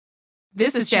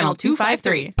This is Channel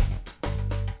 253.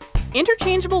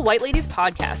 Interchangeable White Ladies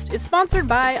podcast is sponsored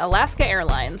by Alaska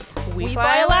Airlines. We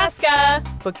fly Alaska.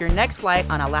 Book your next flight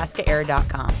on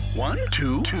alaskaair.com. 1,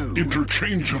 2, 2.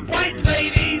 Interchangeable. White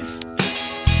ladies. 1,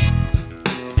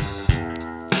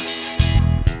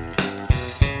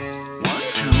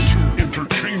 2, 2.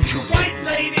 Interchangeable. White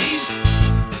ladies.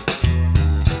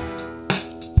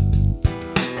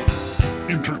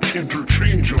 Interchangeable.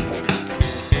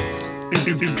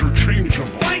 Interchangeable.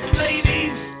 White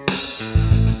ladies.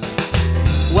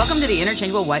 Welcome to the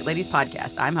Interchangeable White Ladies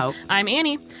podcast. I'm Hope. I'm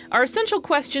Annie. Our essential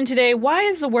question today, why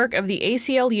is the work of the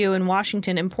ACLU in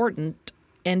Washington important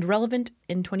and relevant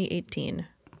in 2018?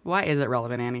 Why is it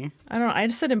relevant, Annie? I don't know. I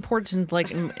just said important,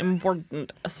 like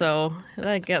important, so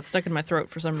that got stuck in my throat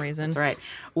for some reason. That's right.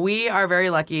 We are very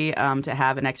lucky to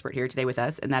have an expert here today with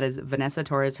us, and that is Vanessa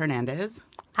Torres Hernandez.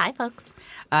 Hi, folks.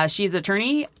 She's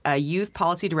attorney, youth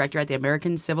policy director at the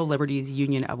American Civil Liberties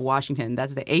Union of Washington.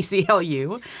 That's the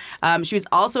ACLU. She was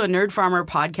also a Nerd Farmer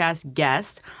podcast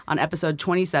guest on episode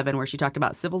 27, where she talked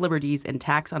about civil liberties and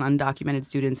tax on undocumented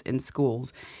students in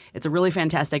schools. It's a really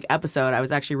fantastic episode. I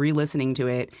was actually re-listening to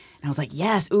it, and I was like,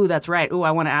 yes, ooh, that's right. Ooh,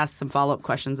 I want to ask some follow-up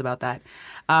questions about that.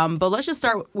 But let's just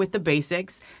start with the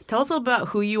basics. Tell us a little about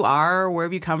who you are, where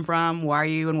have you come from, why are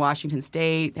you in Washington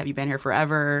State, have you been here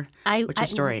forever? What's your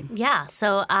story? Yeah,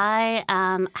 so I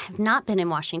have not been in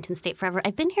Washington State forever.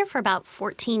 I've been here for about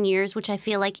 14 years, which I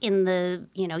feel like in the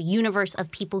universe of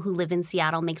people who live in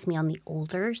Seattle makes me on the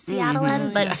older Seattle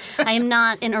end, but I am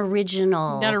not an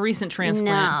original. Not a recent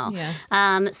transplant. No.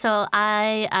 Yeah. So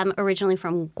I am originally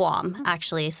from Guam,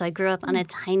 actually. So I grew up on a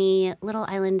tiny little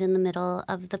island in the middle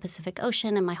of the Pacific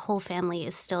Ocean, and my whole family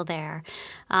is still there.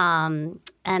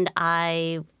 And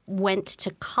I went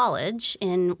to college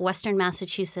in Western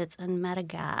Massachusetts and met a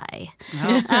guy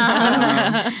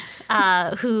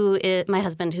who is my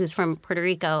husband, who's from Puerto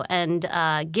Rico. And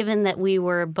given that we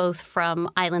were both from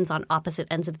islands on opposite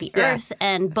ends of the earth,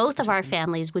 and both of our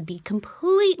families would be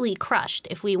completely crushed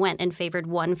if we went and favored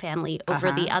one family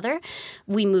over the other,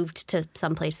 we moved to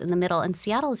someplace in the middle. And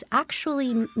Seattle is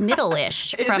actually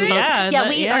middle-ish from it? both.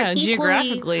 We are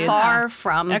geographically, equally far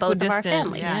from both of our equidistant.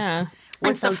 families. Yeah.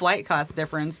 What's the flight cost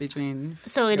difference between?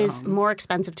 So it is more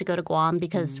expensive to go to Guam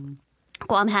because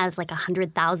Guam has like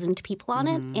 100,000 people on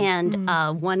it and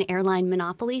one airline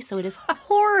monopoly. So it is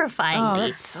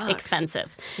horrifyingly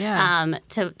expensive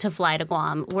to fly to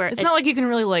Guam. Where It's not like you can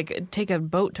really like take a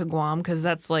boat to Guam because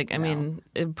that's like, I mean,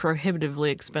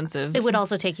 prohibitively expensive. It would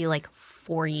also take you like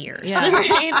 4 years. Yeah.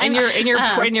 Right?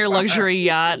 in your luxury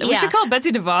yacht. We should call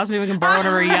Betsy DeVos. Maybe we can borrow one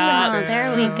of her yachts.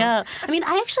 There we go. I mean,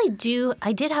 I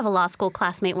did have a law school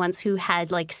classmate once who had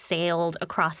like sailed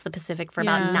across the Pacific for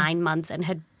about 9 months and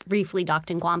had briefly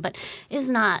docked in Guam, but is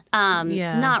not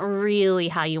not really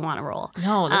how you want to roll.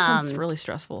 No, that sounds really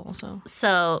stressful also.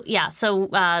 So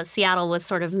Seattle was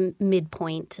sort of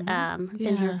midpoint.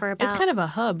 Been here for about... It's kind of a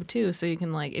hub too, so you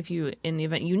can like, if you, in the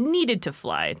event you needed to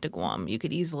fly to Guam, you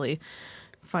could easily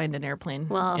find an airplane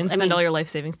and spend all your life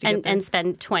savings to get there. And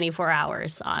spend 24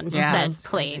 hours on said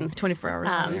plane. 24 hours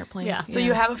on an airplane. Yeah. So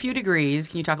you have a few degrees.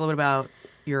 Can you talk a little bit about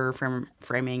your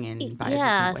framing and biases?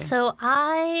 Yeah, in that way?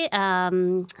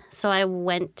 so I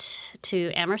went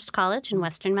to Amherst College in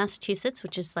Western Massachusetts,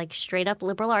 which is like straight up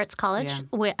liberal arts college.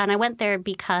 Yeah. And I went there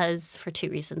for two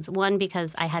reasons. One,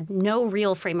 because I had no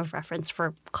real frame of reference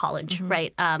for college,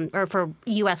 right? Or for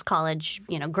U.S. college.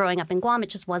 Growing up in Guam, it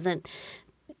just wasn't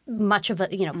much of a,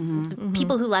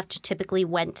 people who left typically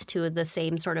went to the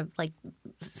same sort of like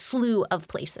slew of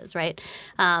places, right?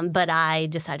 But I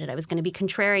decided I was going to be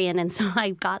contrarian, and so I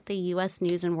got the U.S.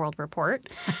 News and World Report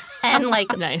and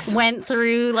like went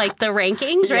through like the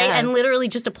rankings, right? And literally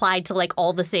just applied to like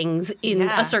all the things in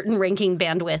a certain ranking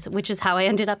bandwidth, which is how I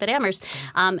ended up at Amherst.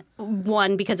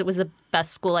 One, because it was the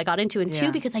best school I got into, and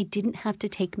two, because I didn't have to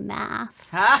take math.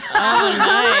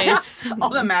 Oh, nice. All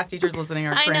the math teachers listening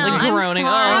are I know, cringing. I'm groaning.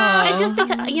 sorry. It's just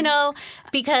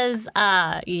because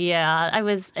I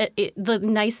was the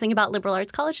nice thing about liberal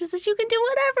arts colleges is you can do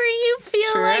whatever you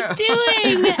feel like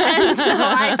doing, and so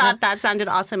I thought that sounded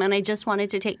awesome, and I just wanted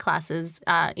to take classes,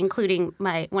 including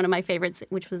one of my favorites,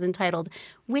 which was entitled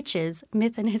 "Witches,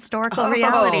 Myth and Historical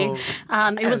Reality."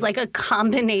 It was like a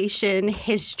combination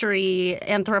history,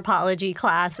 anthropology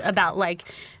class about like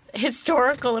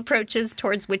historical approaches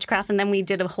towards witchcraft, and then we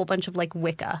did a whole bunch of like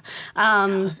Wicca.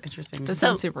 That's interesting. That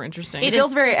sounds super interesting. It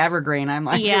feels very evergreen. I'm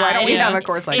like, why don't we have a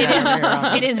course like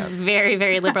that? It is very,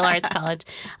 very liberal arts college.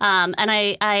 And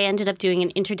I ended up doing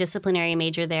an interdisciplinary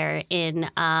major there in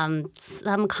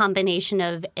some combination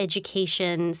of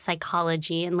education,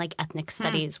 psychology, and like ethnic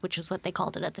studies, which is what they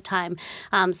called it at the time.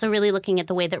 So really looking at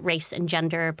the way that race and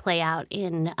gender play out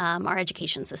in our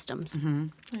education systems. Nice.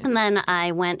 And then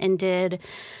I went and did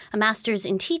a master's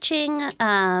in teaching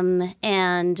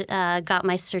and got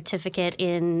my certificate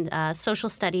in social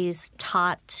studies,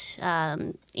 taught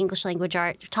English language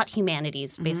art, taught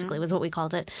humanities, basically, was what we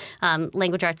called it.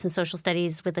 Language arts and social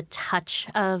studies with a touch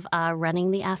of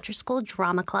running the after-school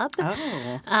drama club.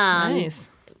 Oh,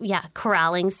 nice. Yeah,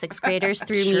 corralling sixth graders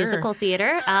through musical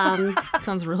theater.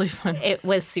 Sounds really fun. It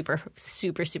was super,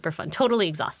 super, super fun. Totally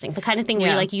exhausting. The kind of thing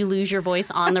where like you lose your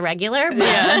voice on the regular.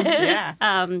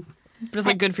 But, Just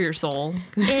like good for your soul.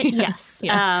 Yes.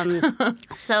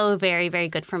 So very, very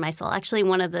good for my soul. Actually,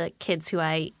 one of the kids who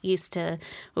I used to,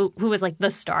 who was like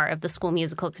the star of the school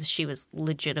musical because she was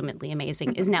legitimately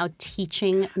amazing, is now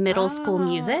teaching middle school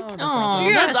music.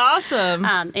 That's awesome.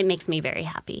 It makes me very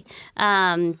happy.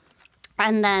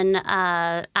 And then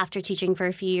after teaching for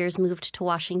a few years, moved to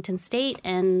Washington State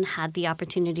and had the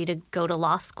opportunity to go to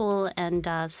law school. And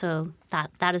so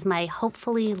that is my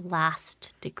hopefully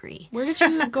last degree. Where did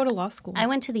you go to law school? I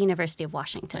went to the University of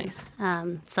Washington. Nice.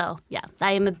 So, yeah,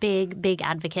 I am a big, big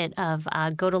advocate of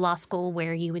go to law school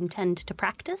where you intend to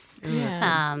practice.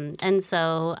 Yeah. And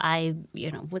so I,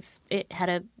 had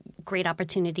a great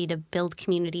opportunity to build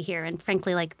community here. And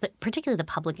frankly, like particularly the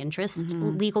public interest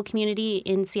legal community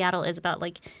in Seattle is about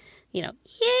like, yay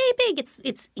big.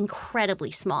 It's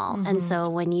incredibly small. And so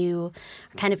when you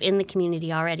are kind of in the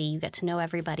community already, you get to know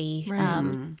everybody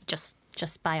just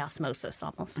by osmosis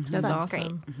almost. That's so that's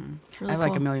awesome. great. Really I have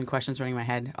like a million questions running in my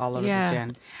head all over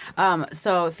again.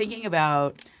 So thinking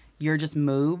about your just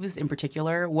moves in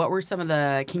particular, what were some of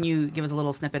the, can you give us a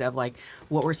little snippet of like,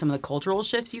 what were some of the cultural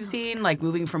shifts you've seen, like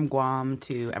moving from Guam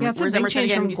to, it's where's a big Emerson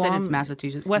change again? from You Guam, said it's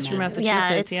Massachusetts. Western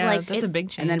Massachusetts. Yeah, it's that's a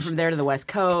big change. And then from there to the West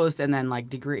Coast, and then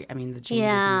like the changes in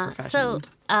the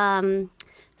profession.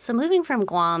 So moving from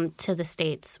Guam to the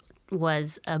States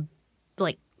was a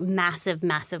massive,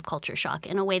 massive culture shock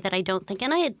in a way that I don't think.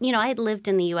 And I had lived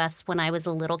in the U.S. when I was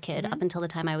a little kid up until the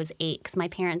time I was 8, because my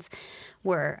parents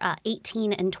were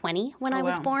 18 and 20 when I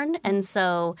was born. And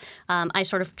so I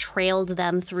sort of trailed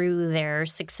them through their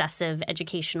successive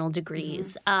educational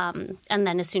degrees. And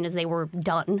then as soon as they were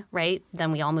done, right,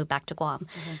 then we all moved back to Guam.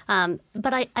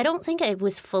 But I don't think I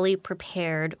was fully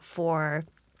prepared for,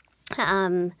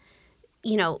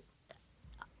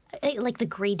 like the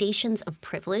gradations of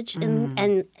privilege and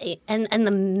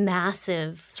the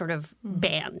massive sort of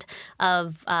band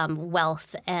of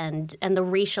wealth and the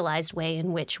racialized way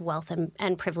in which wealth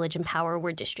and privilege and power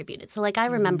were distributed. So like I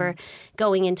remember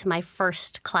going into my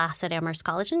first class at Amherst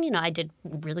College, and I did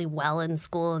really well in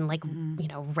school and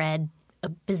read a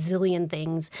bazillion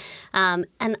things.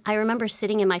 And I remember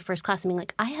sitting in my first class and being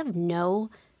like, I have no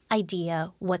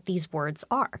idea what these words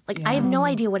are. I have no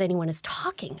idea what anyone is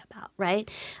talking about, right?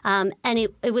 And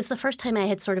it was the first time I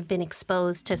had sort of been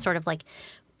exposed to sort of like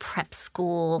prep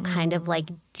school kind of like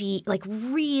deep, like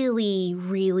really,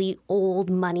 really old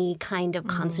money kind of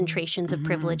concentrations of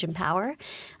privilege and power.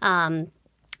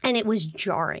 And it was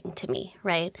jarring to me,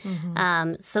 right?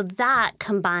 So that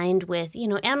combined with,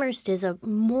 Amherst is a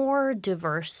more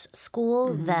diverse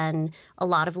school than a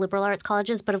lot of liberal arts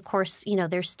colleges. But of course,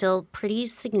 there's still pretty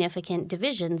significant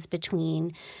divisions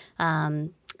between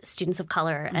students of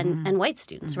color and white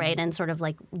students, right? And sort of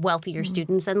like wealthier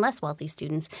students and less wealthy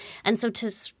students. And so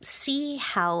to see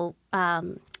how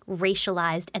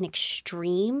racialized and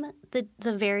extreme the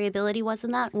variability was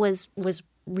in that was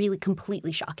really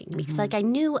completely shocking to me, because I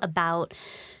knew about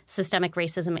systemic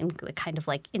racism in the kind of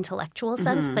like intellectual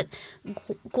sense, but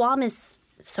Guam is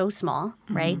so small,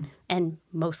 right, and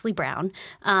mostly brown,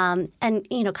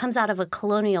 and comes out of a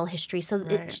colonial history. So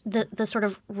the sort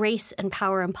of race and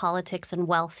power and politics and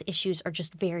wealth issues are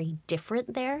just very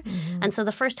different there. And so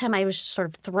the first time I was sort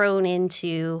of thrown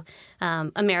into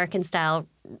American-style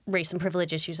race and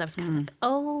privilege issues, I was kind of like,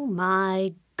 oh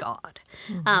my God,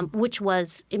 which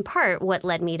was in part what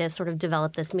led me to sort of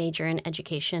develop this major in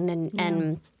education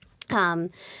and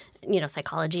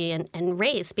psychology and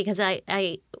race, because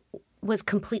I was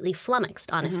completely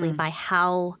flummoxed, honestly, by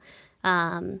how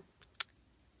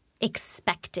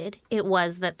expected it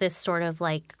was that this sort of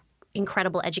like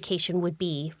incredible education would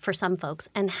be for some folks,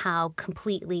 and how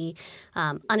completely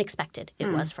unexpected it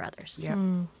was for others.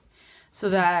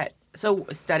 Yeah. So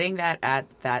studying that at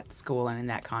that school and in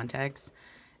that context,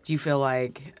 do you feel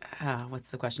like,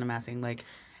 what's the question I'm asking? Like,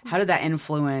 how did that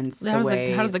influence the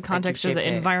way? How does the context or the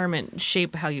environment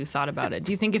shape how you thought about it?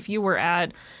 Do you think if you were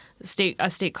at a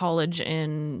state college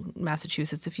in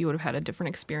Massachusetts, if you would have had a different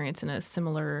experience in a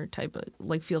similar type of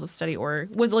like field of study, or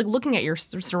was like looking at your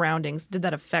surroundings, did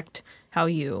that affect how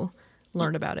you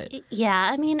learned about it? Yeah,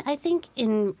 I mean, I think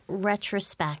in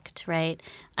retrospect, right,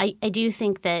 I do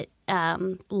think that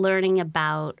learning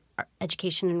about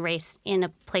education and race in a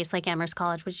place like Amherst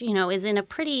College, which, you know, is in a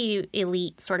pretty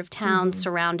elite sort of town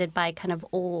surrounded by kind of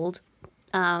old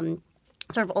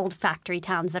factory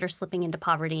towns that are slipping into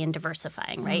poverty and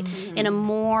diversifying, right? In a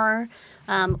more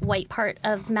white part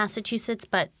of Massachusetts,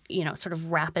 but, you know, sort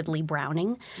of rapidly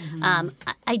browning.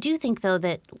 I do think, though,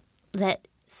 that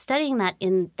studying that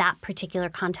in that particular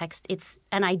context,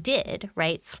 and I did,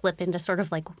 right, slip into sort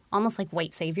of like almost like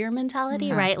white savior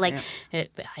mentality, right? Like, I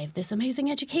have this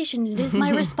amazing education. It is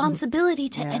my responsibility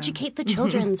to educate the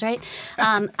children's, right?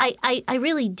 I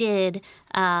really did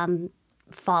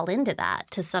fall into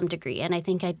that to some degree. And I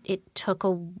think it took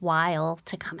a while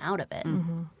to come out of it.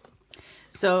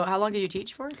 So how long did you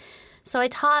teach for? So I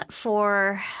taught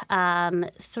for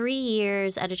 3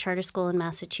 years at a charter school in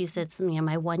Massachusetts, you know,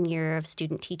 my 1 year of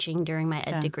student teaching during my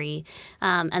ed degree,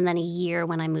 and then a year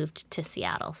when I moved to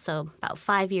Seattle. So about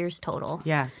 5 years total.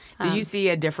 Yeah. Did you see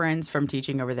a difference from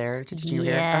teaching over there to teaching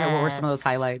here? Okay, what were some of those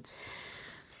highlights?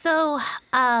 So,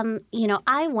 you know,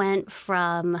 I went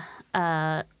from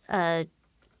a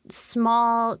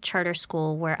small charter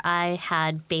school where I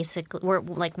had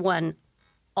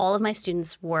all of my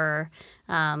students were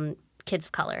kids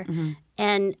of color.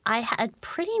 And I had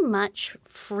pretty much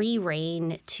free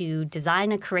reign to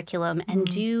design a curriculum and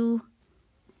do,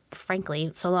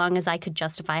 frankly, so long as I could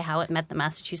justify how it met the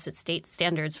Massachusetts state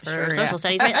standards for social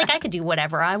studies, right? Like I could do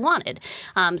whatever I wanted.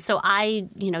 So I,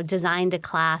 you know, designed a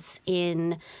class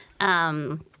in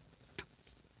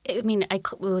it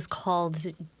was called,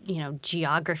 you know,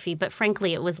 geography, but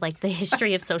frankly, it was like the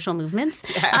history of social movements.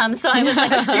 So I was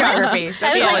like, geography.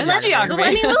 Let's geography.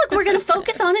 I mean, look, we're going to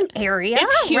focus on an area.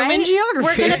 It's human geography.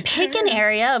 We're going to pick an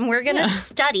area and we're going to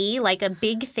study like a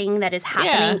big thing that is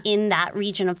happening in that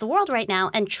region of the world right now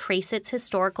and trace its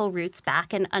historical roots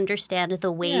back and understand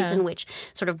the ways in which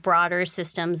sort of broader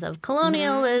systems of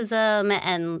colonialism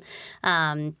and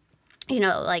you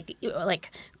know,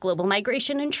 like global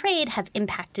migration and trade have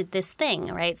impacted this thing,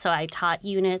 right? So I taught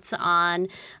units on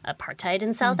apartheid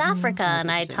in South Africa,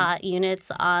 and I taught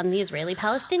units on the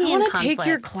Israeli-Palestinian conflict. I want to take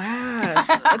your class.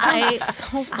 That sounds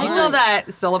so fun. Do you still have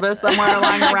that syllabus somewhere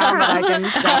lying around that I can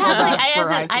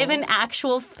I have an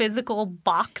actual physical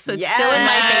box that's still in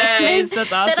my basement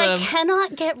that's awesome. that I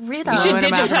cannot get rid of. You should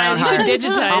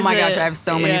digitize Oh my it. gosh, I have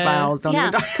so many files. Don't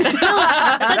even talk.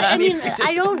 But I mean,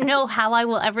 I don't know how I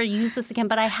will ever use this again,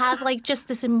 but I have like just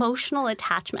this emotional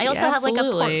attachment. I also have like a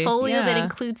portfolio that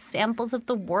includes samples of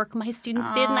the work my students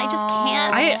did, and I just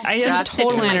can't. I just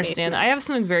totally understand. I have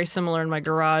something very similar in my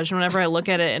garage. Whenever I look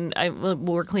at it, and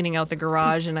we're cleaning out the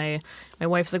garage, and my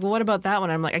wife's like, well, what about that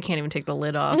one? I'm like, I can't even take the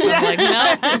lid off. I'm like,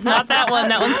 no, not that one.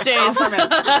 That one stays.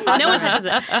 No one touches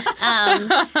it.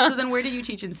 So then where did you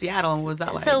teach in Seattle, and what was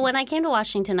that like? So when I came to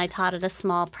Washington, I taught at a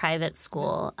small private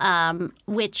school,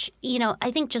 which, you know,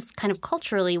 I think just kind of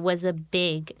culturally was a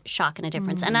big shock and a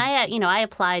difference. And I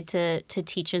applied to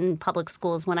teach in public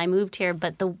schools when I moved here,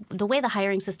 but the way the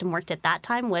hiring system worked at that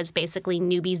time was basically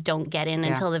newbies don't get in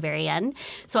until the very end.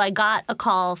 So I got a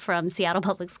call from Seattle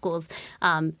Public Schools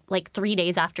like 3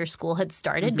 days after school had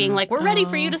started, being like, we're ready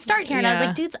for you to start here. And I was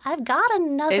like, dudes, I've got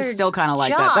another It's still kind of like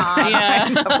job.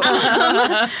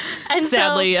 that. And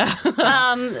Sadly,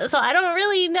 so I don't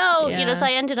really know, you know, Yeah. so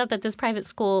I ended up at this private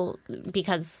school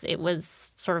because it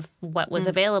was sort of what was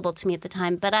available to me at the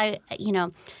time. But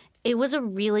it was a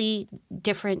really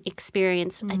different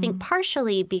experience. I think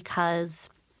partially because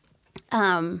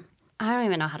I don't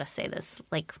even know how to say this,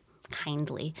 like,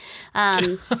 kindly.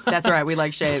 That's all right. We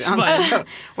like shade on the show.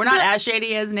 We're not as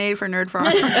shady as Nate for Nerd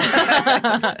Farm.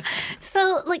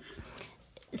 So, like,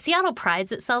 Seattle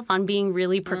prides itself on being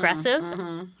really progressive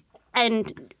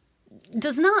and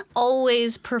does not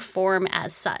always perform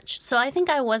as such. So I think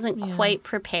I wasn't quite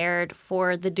prepared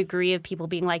for the degree of people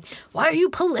being like, why are you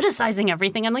politicizing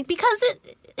everything? I'm like, because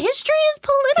history is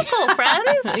political,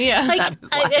 friends.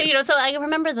 So I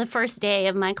remember the first day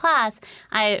of my class,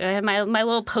 I had my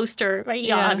little poster, right?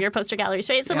 You all have your poster galleries,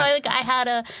 right? So I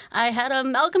had a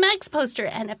Malcolm X poster,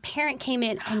 and a parent came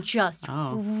in and just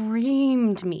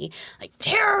reamed me like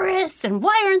terrorists, and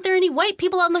why aren't there any white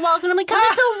people on the walls? And I'm like, because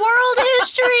it's a world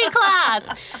history class.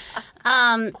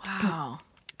 wow.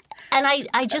 And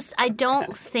I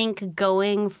don't think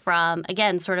going from,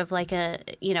 again, sort of like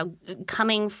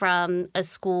coming from a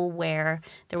school where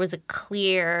there was a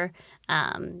clear,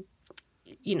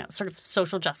 sort of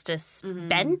social justice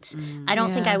bent. I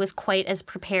don't think I was quite as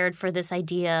prepared for this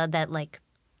idea that like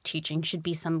teaching should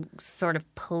be some sort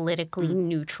of politically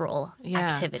neutral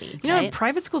activity. Right?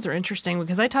 Private schools are interesting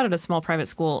because I taught at a small private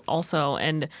school also,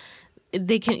 and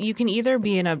you can either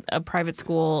be in a private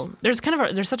school. There's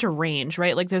such a range,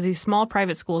 right? Like there's these small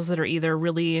private schools that are either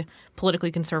really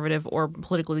politically conservative or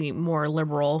politically more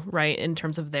liberal, right, in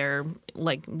terms of their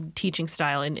like teaching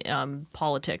style and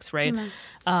politics, right?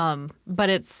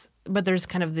 But there's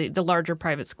kind of the larger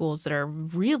private schools that are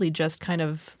really just kind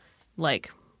of like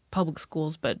public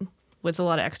schools, but with a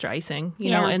lot of extra icing,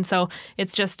 you know. And so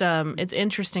it's just it's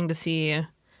interesting to see.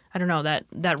 I don't know,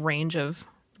 that range of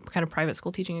kind of private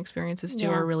school teaching experiences too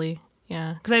are really,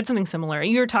 because I had something similar.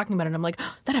 You were talking about it and I'm like,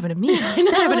 oh, that happened to me.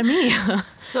 That happened to me.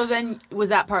 So then was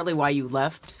that partly why you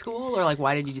left school, or like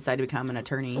why did you decide to become an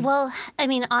attorney? Well, I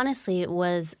mean, honestly, it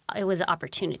was an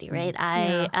opportunity, right?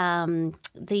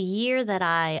 The year that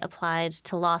I applied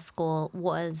to law school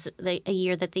was a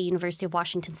year that the University of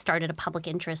Washington started a public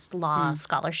interest law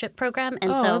scholarship program.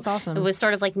 And so that's awesome. It was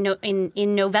sort of like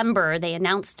in November they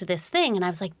announced this thing and I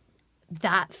was like,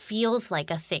 that feels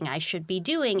like a thing I should be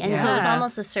doing. And so it was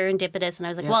almost a serendipitous. And I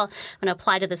was like, well, I'm going to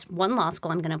apply to this one law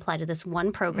school. I'm going to apply to this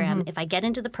one program. If I get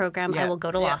into the program, I will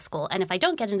go to law school. And if I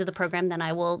don't get into the program, then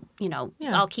I will,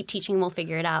 I'll keep teaching and we'll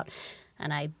figure it out.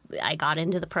 And I got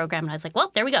into the program and I was like, well,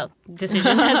 there we go.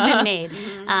 Decision has been made.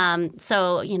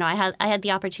 So, I had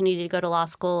the opportunity to go to law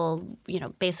school,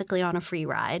 basically on a free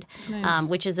ride,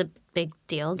 which is a big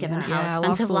deal given how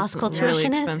expensive law school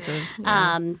tuition is.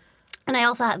 And I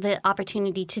also had the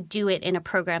opportunity to do it in a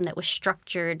program that was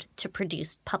structured to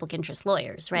produce public interest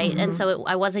lawyers, right? And so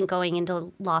I wasn't going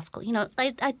into law school.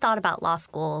 I thought about law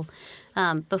school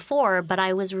before, but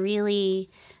I was really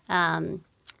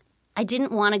I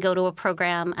didn't want to go to a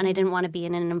program and I didn't want to be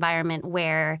in an environment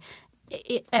where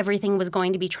everything was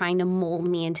going to be trying to mold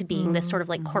me into being this sort of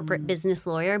like corporate business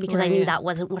lawyer because I knew that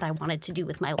wasn't what I wanted to do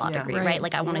with my law degree, right?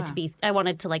 Like I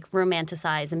wanted to like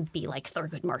romanticize and be like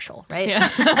Thurgood Marshall, right?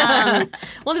 Yeah.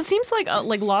 Well, it seems like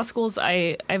law schools,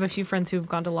 I have a few friends who've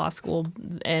gone to law school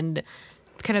and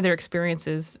kind of their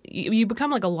experiences, you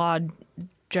become like a law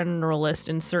generalist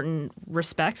in certain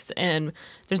respects, and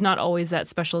there's not always that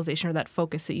specialization or that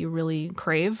focus that you really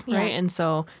crave, right? And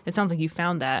so it sounds like you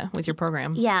found that with your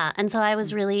program. Yeah, and so I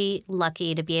was really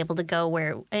lucky to be able to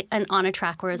go and on a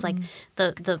track where it was like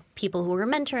the people who were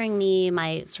mentoring me,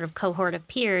 my sort of cohort of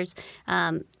peers,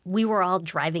 we were all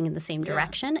driving in the same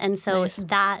direction, and so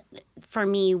that for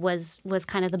me was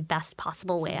kind of the best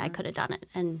possible way I could have done it.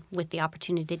 And with the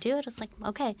opportunity to do it, I was like,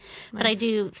 okay. But I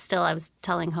was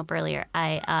telling Hope earlier,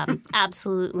 I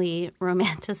absolutely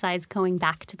romanticize going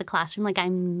back to the classroom. Like I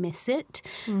miss it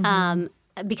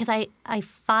because I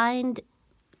find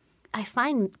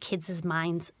kids'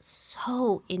 minds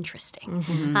so interesting,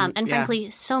 and frankly,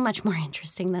 so much more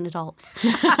interesting than adults.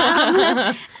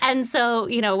 And so,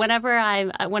 whenever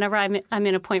I'm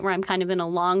in a point where I'm kind of in a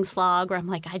long slog, where I'm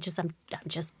like, I'm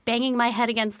just banging my head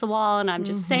against the wall, and I'm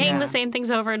just saying the same things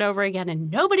over and over again,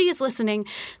 and nobody is listening.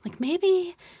 Like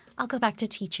maybe I'll go back to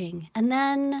teaching, and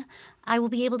then I will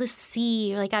be able to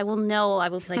see, like I will be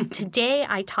like, today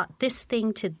I taught this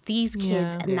thing to these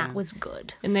kids and that was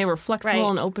good. And they were flexible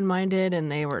and open-minded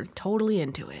and they were totally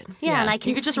into it. Yeah, and I can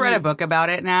You could just write a book about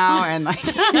it now and like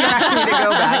you don't have to go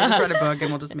back and just write a book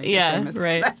and we'll just make it famous.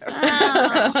 Right.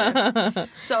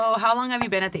 So how long have you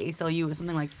been at the ACLU? Is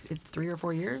something like 3 or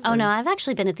 4 years? Oh, no, I've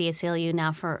actually been at the ACLU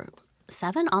now for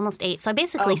 7, almost 8. So I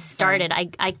basically started.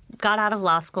 I got out of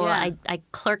law school. I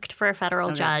clerked for a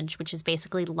federal judge, which is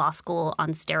basically law school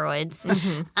on steroids.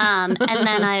 And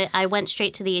then I went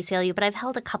straight to the ACLU. But I've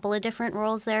held a couple of different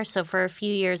roles there. So for a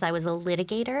few years, I was a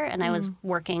litigator, and I was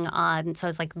working on. So I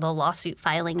was like the lawsuit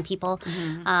filing people,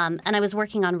 and I was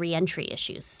working on reentry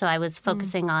issues. So I was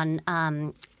focusing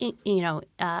on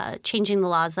changing the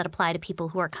laws that apply to people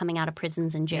who are coming out of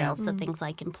prisons and jails. So things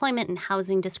like employment and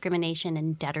housing discrimination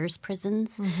and debtors' prisons,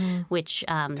 which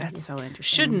that's so interesting.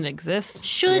 Shouldn't exist.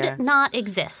 Should not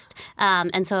exist.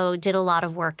 And so did a lot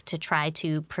of work to try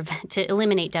to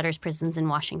eliminate debtors' prisons in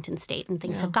Washington State. And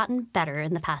things have gotten better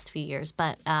in the past few years.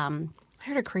 But I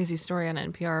heard a crazy story on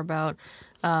NPR about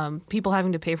people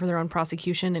having to pay for their own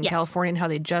prosecution in California, and how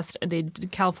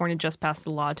California just passed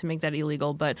the law to make that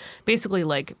illegal. But basically,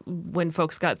 like when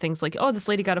folks got things like, oh, this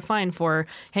lady got a fine for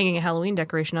hanging a Halloween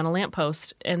decoration on a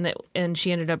lamppost, and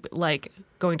she ended up like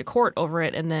going to court over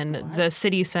it, and then the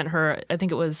city sent her, I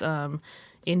think it was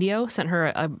Indio sent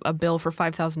her a bill for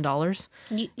 $5,000.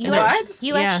 You Yeah.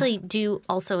 actually do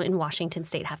also in Washington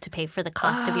State have to pay for the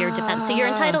cost of your defense. So you're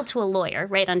entitled to a lawyer,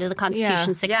 right, under the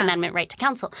Constitution, Sixth Yeah. Amendment right to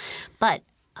counsel. But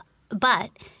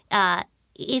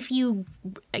if you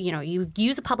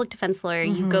use a public defense lawyer,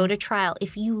 you go to trial.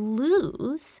 If you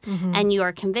lose and you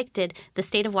are convicted, the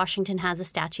state of Washington has a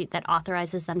statute that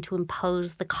authorizes them to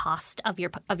impose the cost of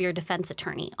your defense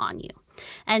attorney on you.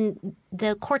 And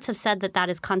the courts have said that that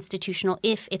is constitutional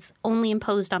if it's only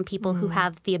imposed on people who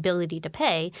have the ability to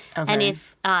pay, and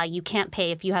if you can't pay,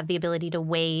 if you have the ability to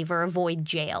waive or avoid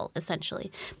jail,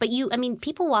 essentially. But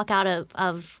people walk out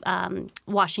of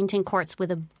Washington courts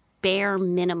with a bare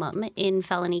minimum in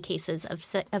felony cases of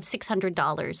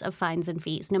 $600 of fines and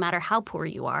fees, no matter how poor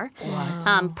you are,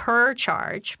 per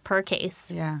charge, per case.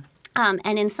 Yeah.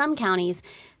 And in some counties,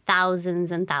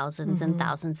 thousands and thousands and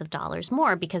thousands of dollars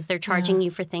more because they're charging you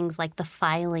for things like the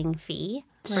filing fee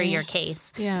for your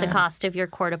case, the cost of your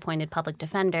court-appointed public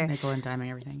defender. Nickel and diming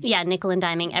everything. Yeah, nickel and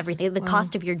diming everything. The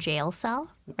cost of your jail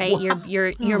cell, right?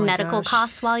 Your medical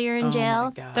costs while you're in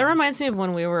jail. That reminds me of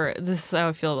when we were, this is how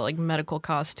I feel about like medical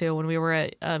costs too, when we were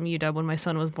at UW when my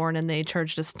son was born and they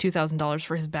charged us $2,000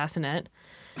 for his bassinet.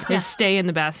 His stay in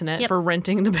the bassinet for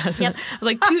renting the bassinet. I was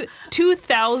like,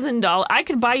 $2,000. I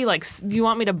could buy you do you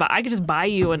want me to buy? I could just buy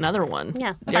you another one.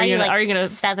 Yeah, Are you gonna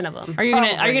 7 of them? Are you gonna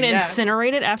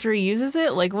incinerate it after he uses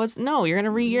it? Like what's no? You're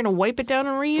gonna wipe it down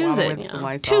and reuse Swab it. with some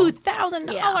Lysol.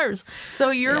 $2,000. So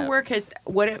your work has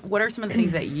what are some of the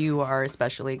things that you are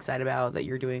especially excited about that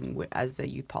you're doing as a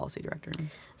youth policy director?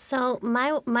 So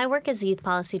my work as a youth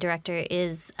policy director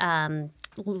is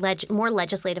more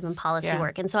legislative and policy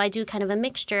work, and so I do kind of a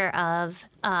mixture of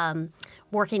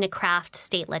working to craft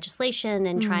state legislation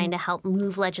and trying to help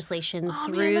move legislation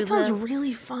through. Man, that sounds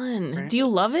really fun. Right. Do you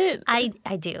love it? I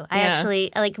do. I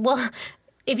actually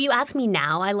if you ask me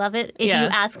now, I love it. If you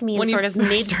ask me in sort of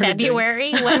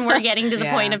mid-February when we're getting to the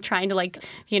point of trying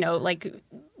to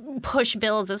push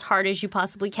bills as hard as you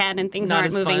possibly can and things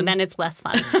aren't moving, fun. then it's less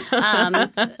fun.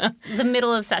 The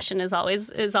middle of session is always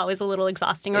a little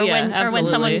exhausting. Or when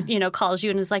someone calls you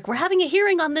and is like, "We're having a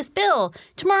hearing on this bill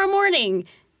tomorrow morning.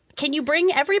 Can you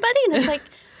bring everybody?" And it's like,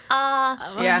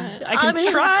 I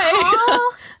can try.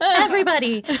 Call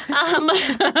everybody.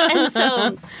 And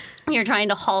so you're trying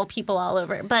to haul people all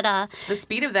over. But the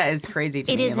speed of that is crazy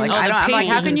to me. It is like, insane. I'm like,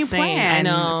 how can you insane. plan I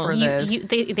know. for this?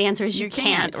 The answer is you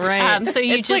can't. Right. So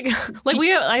you it's just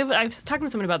I was talking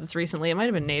to someone about this recently. It might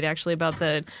have been Nate actually about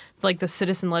the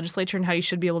citizen legislature and how you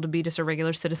should be able to be just a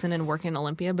regular citizen and work in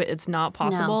Olympia, but it's not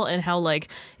possible. And how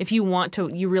if you want to,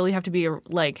 you really have to be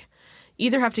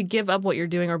either have to give up what you're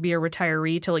doing or be a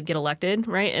retiree to get elected,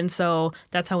 right? And so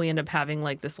that's how we end up having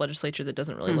this legislature that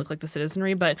doesn't really look like the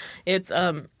citizenry. But it's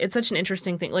such an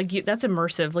interesting thing. That's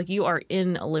immersive. You are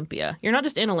in Olympia. You're not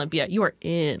just in Olympia. You are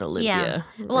in Olympia.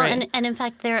 Yeah. Well, right? and in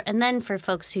fact, then for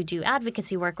folks who do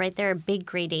advocacy work, right, there are big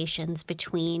gradations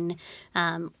between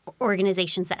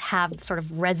organizations that have sort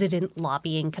of resident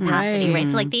lobbying capacity, right?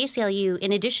 So the ACLU,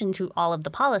 in addition to all of the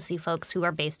policy folks who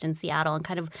are based in Seattle and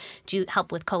kind of do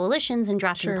help with coalitions and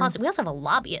drafting policy, we also have a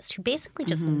lobbyist who basically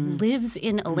just lives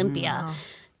in Olympia.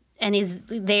 And is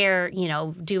there,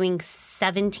 doing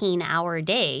 17-hour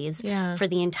days for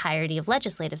the entirety of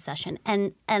legislative session.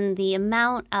 And the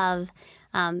amount of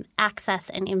access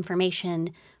and information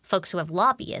folks who have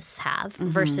lobbyists have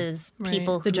versus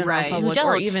people the general who public, don't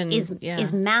or even,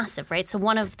 is massive, right? So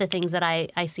one of the things that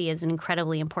I see as an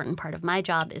incredibly important part of my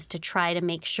job is to try to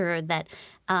make sure that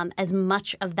as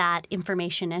much of that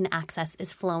information and access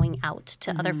is flowing out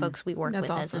to other folks we work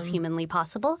with as humanly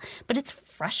possible. But it's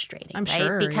frustrating, I'm right?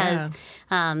 sure, Because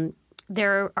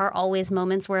there are always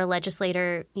moments where a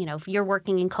legislator, if you're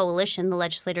working in coalition, the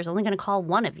legislator's only going to call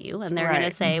one of you and they're going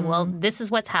to say, well, this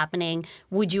is what's happening.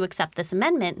 Would you accept this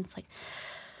amendment? And it's like,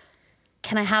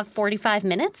 can I have 45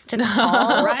 minutes to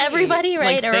call everybody,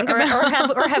 right?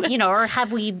 Or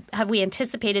have we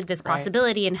anticipated this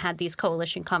possibility and had these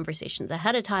coalition conversations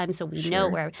ahead of time so we know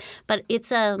where? But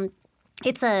it's a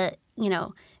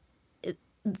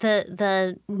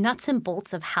the nuts and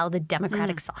bolts of how the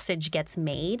Democratic sausage gets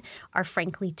made are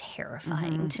frankly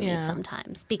terrifying to me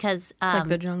sometimes because it's like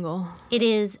the jungle. It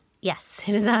is. Yes,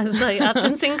 it is. It's like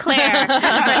Upton Sinclair,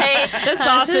 right? The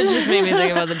sausage just made me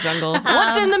think about the jungle.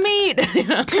 What's in the meat?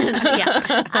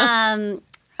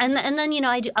 And then,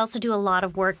 I also do a lot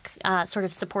of work sort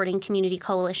of supporting community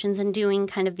coalitions and doing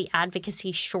kind of the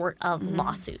advocacy short of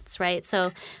lawsuits, right?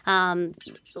 So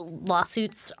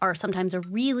lawsuits are sometimes a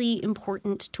really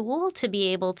important tool to be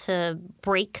able to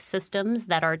break systems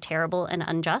that are terrible and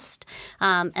unjust.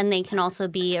 And they can also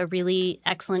be a really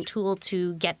excellent tool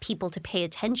to get people to pay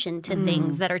attention to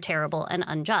things that are terrible and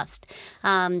unjust.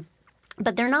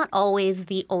 But they're not always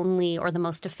the only or the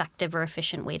most effective or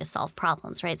efficient way to solve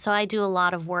problems, right? So I do a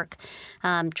lot of work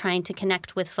trying to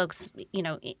connect with folks,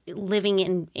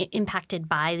 living impacted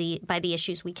by the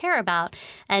issues we care about,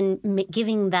 and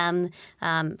giving them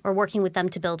or working with them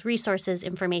to build resources,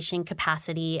 information,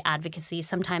 capacity, advocacy.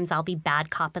 Sometimes I'll be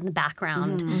bad cop in the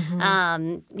background,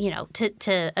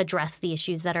 to address the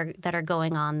issues that are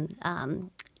going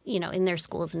on. In their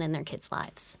schools and in their kids'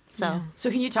 lives. So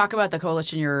can you talk about the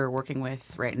coalition you're working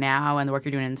with right now and the work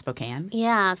you're doing in Spokane?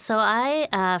 Yeah. So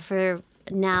I, for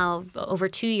now over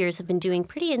 2 years, have been doing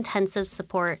pretty intensive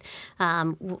support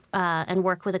and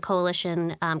work with a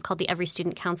coalition called the Every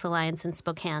Student Counts Alliance in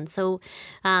Spokane. So,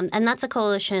 and that's a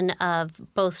coalition of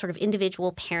both sort of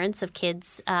individual parents of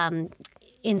kids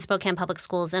in Spokane Public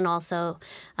Schools, and also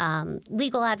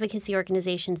legal advocacy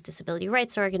organizations, disability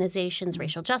rights organizations,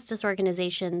 racial justice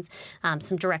organizations,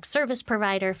 some direct service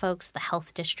provider folks, the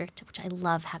health district, which I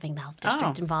love having the health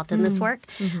district involved in this work,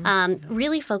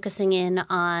 really focusing in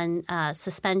on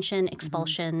suspension,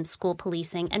 expulsion, school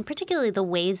policing, and particularly the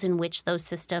ways in which those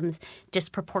systems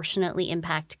disproportionately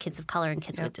impact kids of color and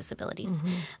kids with disabilities.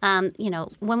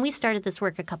 When we started this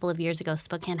work a couple of years ago,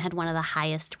 Spokane had one of the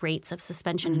highest rates of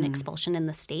suspension and expulsion in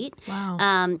the state. Wow.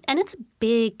 And it's a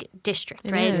big district,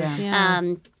 right? It is, yeah.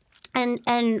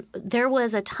 And there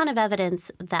was a ton of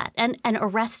evidence that, and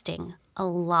arresting a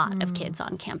lot of kids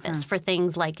on campus for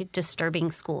things like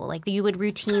disturbing school. Like you would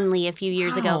routinely a few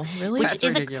years ago, really? which That's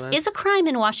is ridiculous. a crime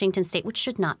in Washington State, which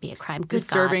should not be a crime. Good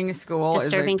Disturbing God. school.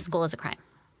 Disturbing school is a crime.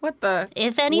 What the?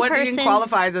 If any what person even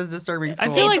qualifies as disturbing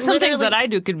school? I feel like It's some things literally- that I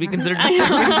do could be considered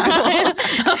disturbing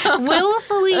school.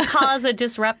 willfully cause a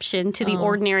disruption to the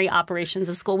ordinary operations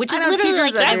of school, which is I know literally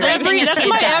teachers like that do everything a That's kid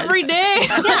my does. everyday.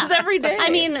 That's every day. I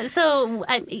mean, so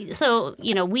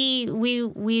we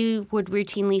would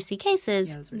routinely see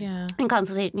cases yeah. in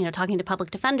consultation, talking to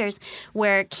public defenders,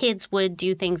 where kids would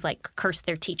do things like curse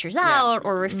their teachers out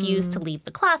or refuse to leave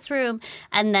the classroom,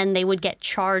 and then they would get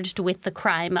charged with the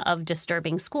crime of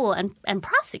disturbing school and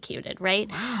prosecuted, right?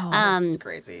 That's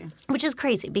crazy. Which is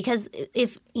crazy because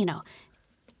if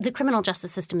the criminal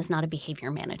justice system is not a behavior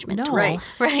management tool, Right.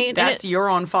 right? That's your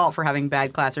own fault for having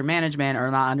bad classroom management or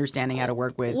not understanding how to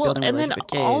work with building and then relationships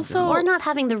with kids. also- or not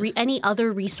having any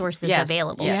other resources Yes.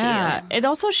 available Yeah. to you. Yeah, it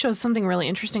also shows something really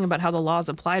interesting about how the law is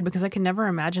applied, because I can never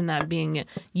imagine that being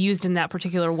used in that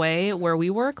particular way where we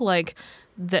work, like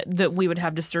that we would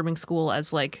have disturbing school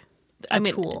as like A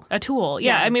tool. A tool.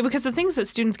 Yeah. I mean, because the things that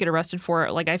students get arrested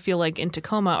for, like I feel like in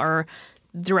Tacoma, are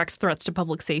direct threats to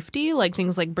public safety, like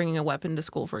things like bringing a weapon to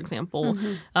school, for example.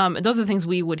 Those are the things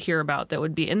we would hear about that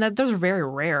would be, and those are very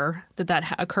rare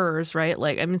that occurs, right?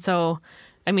 Like, I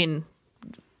mean,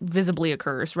 visibly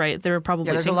occurs, right? There are probably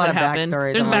there's a things lot that of happen.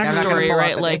 backstory. There's I'm like, I'm not gonna backstory, pull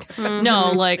right? up the Like, thing.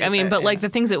 no, like, I mean, Shit, but yeah. like the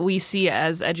things that we see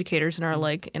as educators in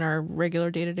our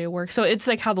regular day-to-day work. So it's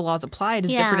like how the law's applied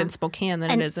is different in Spokane than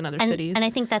it is in other cities. And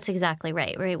I think that's exactly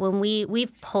right. When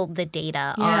we've pulled the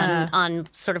data Yeah. on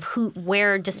sort of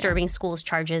where disturbing schools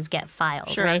charges get filed,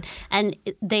 Sure. right? And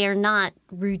they are not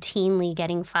routinely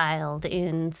getting filed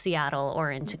in Seattle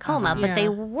or in Tacoma, but Yeah. they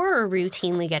were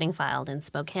routinely getting filed in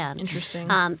Spokane. Interesting.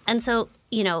 And so,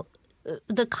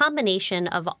 the combination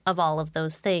of all of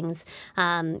those things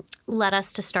led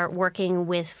us to start working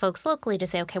with folks locally to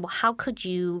say, okay, well, how could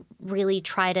you really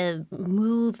try to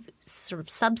move sort of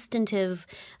substantive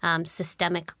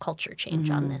systemic culture change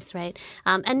on this, right?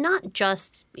 And not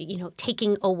just,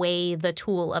 taking away the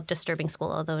tool of disturbing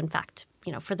school, although in fact,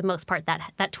 for the most part,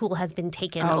 that tool has been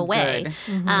taken away.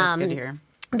 Good. That's good to hear.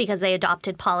 Because they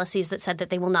adopted policies that said that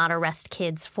they will not arrest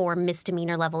kids for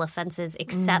misdemeanor level offenses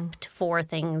except for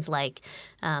things like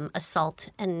assault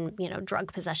and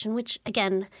drug possession, which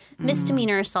again,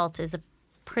 misdemeanor assault is a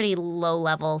pretty low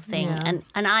level thing. Yeah.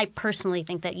 And I personally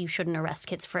think that you shouldn't arrest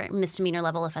kids for misdemeanor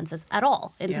level offenses at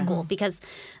all in school, because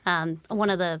one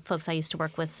of the folks I used to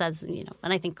work with says, and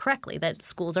I think correctly, that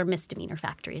schools are misdemeanor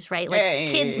factories, right? Like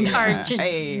kids are just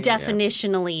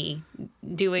definitionally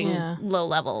doing low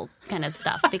level kind of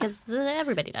stuff because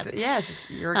everybody does. Yes,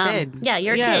 you're a kid. Yeah,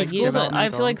 you're a yeah, kid. schools. I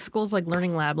Developmental. feel like schools like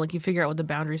learning lab. Like you figure out what the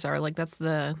boundaries are. Like that's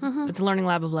it's a learning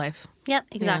lab of life. Yep,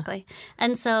 exactly.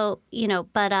 And so,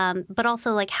 but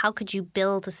also like how could you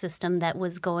build a system that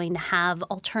was going to have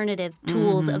alternative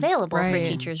tools available for Right.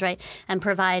 teachers, right? And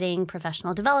providing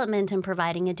professional development and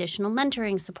providing additional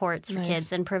mentoring supports for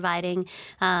kids and providing,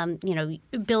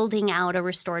 building out a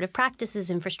restorative practices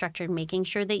infrastructure and making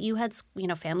sure that you had,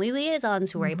 family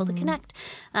liaisons who were able to connect.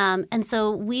 And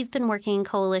so we've been working in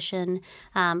coalition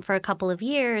for a couple of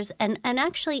years and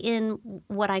actually in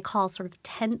what I call sort of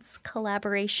tense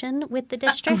collaboration with the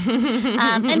district.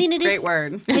 It is Great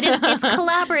word. it's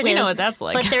collaborative. We know what that's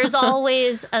like. But there's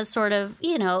always a sort of,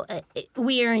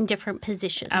 we are in different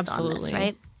positions on this, Absolutely.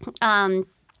 right?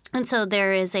 And so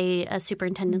there is a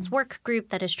superintendent's work group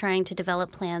that is trying to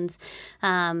develop plans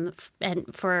and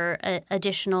for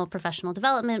additional professional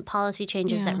development policy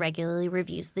changes that regularly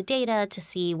reviews the data to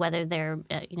see whether their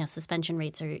suspension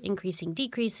rates are increasing,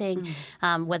 decreasing,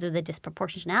 whether the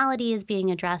disproportionality is being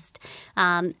addressed.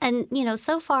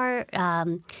 So far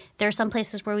there are some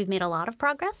places where we've made a lot of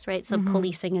progress, right? So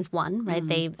policing is one, right?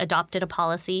 They've adopted a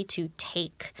policy to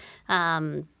take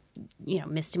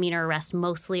misdemeanor arrest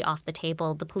mostly off the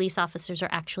table. The police officers are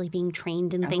actually being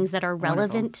trained in things that are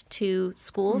relevant to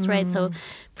schools, right? So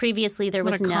previously there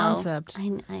was What a no concept.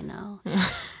 I know.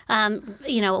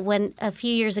 When a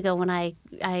few years ago when I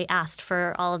asked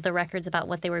for all of the records about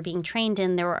what they were being trained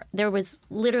in, there was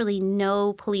literally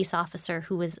no police officer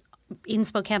who was in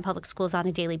Spokane Public Schools on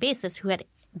a daily basis who had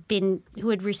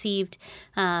received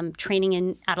training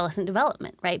in adolescent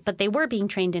development, right? But they were being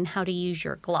trained in how to use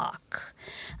your Glock,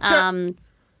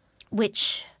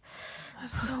 which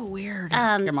That's so weird.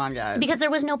 Come on, guys. because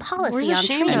there was no policy Where's the on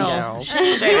shame, training. though?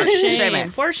 Shame it. Shame it.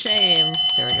 For shame.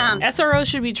 There we go. SROs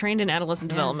should be trained in adolescent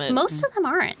development. Most of them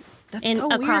aren't. That's so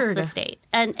across weird. the state,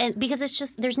 and because it's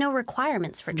just there's no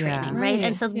requirements for training, right? Right,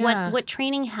 And so yeah. what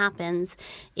training happens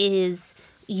is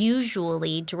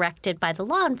usually directed by the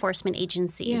law enforcement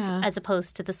agencies as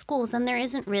opposed to the schools, and there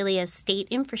isn't really a state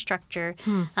infrastructure.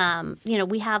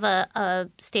 We have a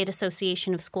state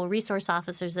association of school resource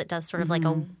officers that does sort of like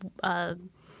a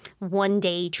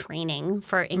one-day training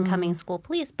for incoming school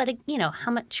police, but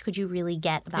how much could you really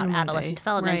get about In one adolescent day,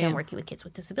 development and right. working with kids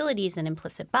with disabilities and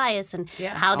implicit bias and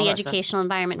Yeah, how all the that stuff. educational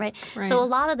environment, right? Right. So a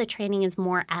lot of the training is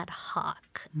more ad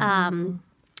hoc.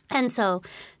 And so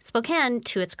Spokane,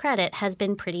 to its credit, has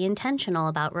been pretty intentional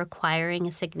about requiring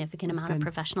a significant amount of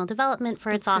professional development for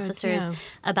its officers, yeah.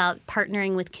 about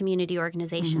partnering with community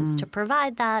organizations to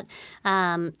provide that,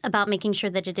 about making sure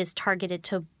that it is targeted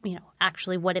to,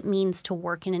 actually what it means to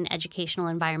work in an educational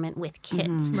environment with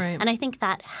kids. Right. And I think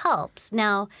that helps.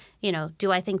 Now,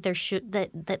 do I think there should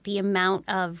that the amount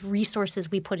of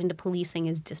resources we put into policing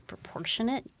is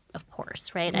disproportionate? Of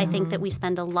course, right? I think that we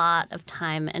spend a lot of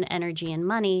time and energy and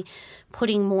money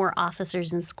putting more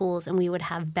officers in schools, and we would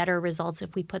have better results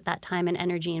if we put that time and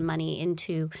energy and money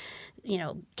into,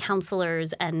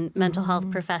 counselors and mental health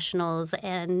professionals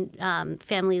and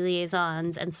family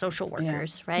liaisons and social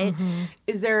workers, right?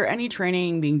 Is there any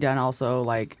training being done also,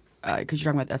 like, because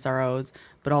you're talking about the SROs,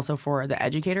 but also for the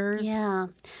educators? Yeah.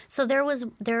 So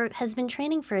there has been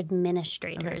training for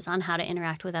administrators on how to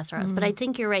interact with SROs, but I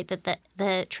think you're right that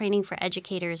the training for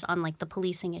educators on like the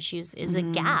policing issues is a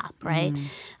gap, right?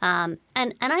 And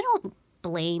I don't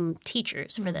blame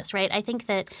teachers for this, right? I think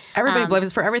that Everybody blames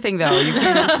us for everything, though. You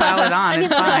can just pile it on.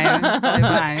 It's fine. It's totally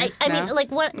fine. I mean,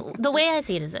 like what the way I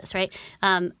see it is this, right?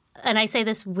 And I say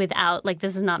this without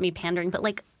this is not me pandering, but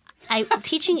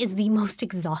teaching is the most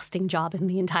exhausting job in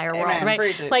the entire world, Amen. right?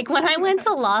 Preach it. Like when I went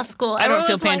to law school, I don't everyone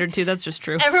feel was like- pandered to. That's just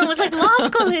true. Everyone was like, law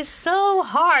school is so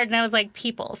hard. And I was like,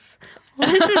 peoples,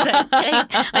 this isn't okay.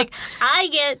 Like I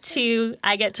get to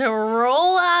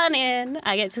roll on in.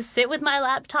 I get to sit with my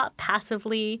laptop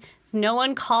passively. If no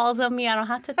one calls on me, I don't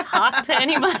have to talk to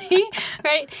anybody,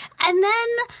 right? And then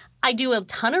I do a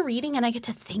ton of reading and I get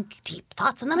to think deep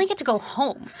thoughts, and then I get to go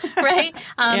home, right?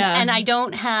 Yeah. And I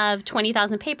don't have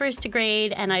 20,000 papers to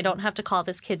grade, and I don't have to call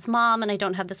this kid's mom, and I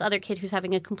don't have this other kid who's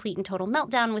having a complete and total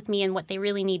meltdown with me, and what they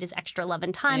really need is extra love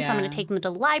and time. So I'm Yeah. going to take them to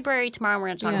the library tomorrow, and we're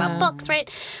going to talk about books, right?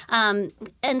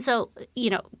 And so,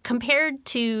 compared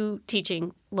to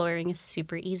teaching, lawyering is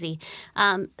super easy.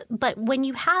 But when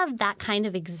you have that kind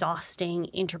of exhausting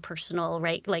interpersonal,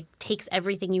 right, like takes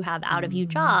everything you have out of you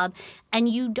job, and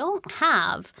you don't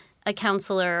have a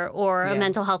counselor or a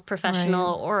mental health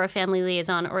professional or a family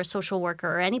liaison or a social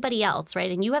worker or anybody else,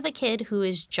 right? And you have a kid who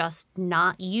is just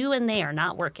not you, and they are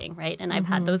not working, right? And I've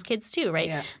had those kids too, right?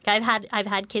 Yeah. I've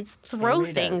had kids throw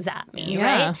Everybody things does. at me,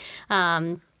 Yeah.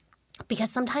 right?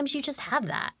 Because sometimes you just have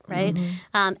that, right?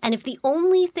 And if the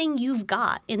only thing you've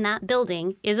got in that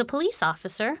building is a police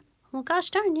officer, well, gosh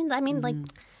darn, I mean, like,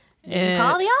 You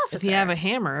call the officer. If you have a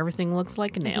hammer, everything looks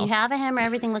like a If nail. you have a hammer,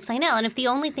 everything looks like a nail. And if the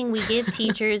only thing we give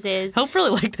teachers is Hope really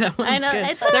liked that one. I know, Good.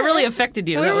 it's That really affected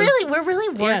you. we're That was- really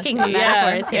working the Yeah,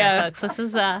 metaphors here, yeah. folks. This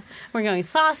is we're going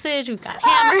sausage. We've got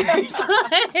hammers.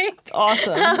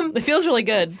 awesome. It feels really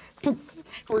good.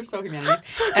 We're so humanities.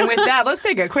 And with that, let's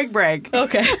take a quick break.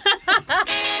 Okay.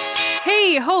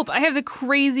 Hey, Hope, I have the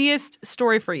craziest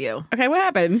story for you. Okay, what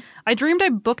happened? I dreamed I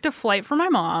booked a flight for my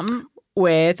mom.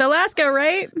 With Alaska,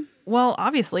 right? Well,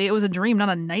 obviously, it was a dream, not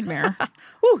a nightmare.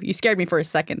 Ooh, you scared me for a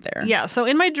second there. Yeah, so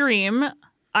in my dream,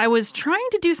 I was trying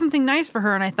to do something nice for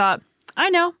her, and I thought, I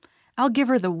know, I'll give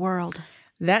her the world.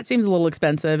 That seems a little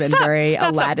expensive and Stop, very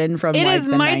stop, stop. Aladdin from It like is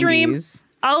the my 90s. dream.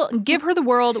 I'll give her the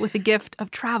world with the gift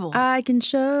of travel. I can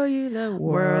show you the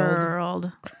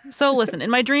world. So listen,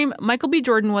 in my dream, Michael B.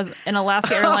 Jordan was an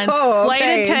Alaska Airlines flight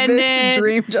okay. attendant. This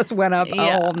dream just went up a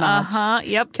whole notch.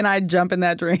 Yep. Can I jump in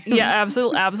that dream? Yeah,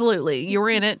 absolutely. You were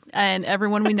in it, and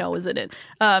everyone we know was in it.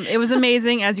 It was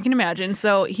amazing, as you can imagine.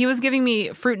 So he was giving me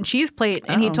fruit and cheese plate,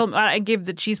 and he told me I gave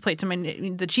the cheese plate to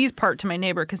the cheese part to my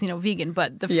neighbor because vegan,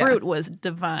 but the Yeah. fruit was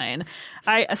divine.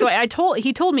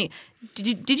 He told me,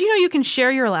 did you know you can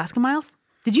share your Alaska miles?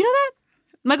 Did you know that?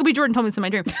 Michael B. Jordan told me this in my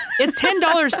dream. It's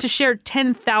 $10 to share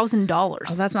 $10,000.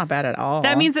 Oh, that's not bad at all.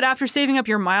 That means that after saving up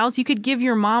your miles, you could give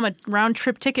your mom a round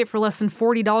trip ticket for less than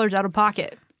 $40 out of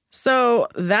pocket. So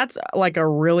that's like a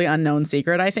really unknown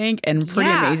secret, I think, and pretty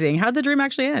Yeah. amazing. How'd the dream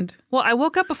actually end? Well, I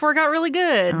woke up before it got really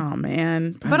good. Oh,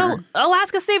 man. But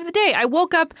Alaska saved the day. I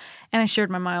woke up and I shared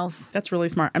my miles. That's really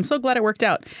smart. I'm so glad it worked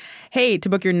out. Hey, to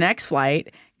book your next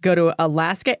flight, go to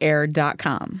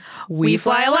alaskaair.com. We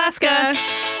fly Alaska.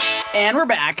 And we're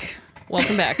back.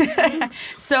 Welcome back.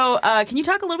 So can you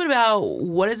talk a little bit about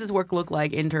what does this work look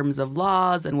like in terms of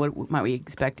laws and what might we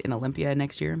expect in Olympia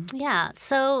next year? Yeah.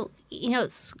 So,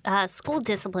 school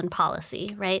discipline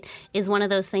policy, right, is one of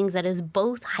those things that is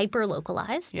both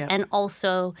hyper-localized Yeah. and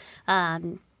also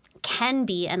can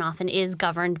be and often is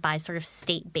governed by sort of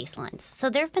state baselines. So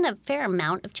there have been a fair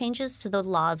amount of changes to the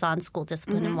laws on school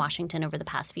discipline in Washington over the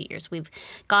past few years. We've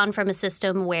gone from a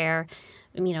system where,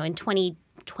 in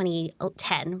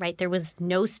 2010, right, there was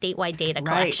no statewide data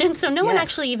collection. So no one Yes.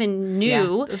 actually even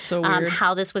knew That's so weird.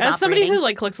 how this was As somebody operating.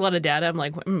 who collects a lot of data, I'm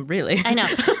like, really? I know.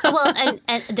 Well, and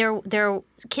there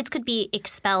kids could be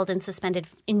expelled and suspended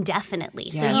indefinitely.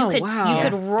 So Yes. you Oh, could wow. you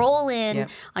could roll in Yep.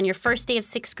 on your first day of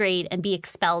 6th grade and be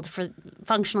expelled for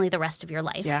functionally the rest of your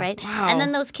life, Yeah. right? Wow. And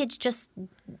then those kids just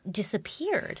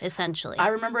disappeared essentially. I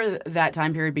remember that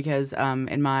time period because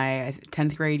in my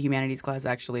 10th grade humanities class,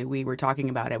 actually, we were talking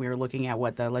about it. We were looking at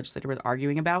what the legislature was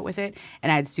arguing about with it.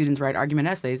 And I had students write argument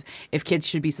essays if kids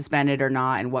should be suspended or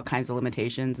not and what kinds of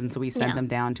limitations. And so we sent Yeah. them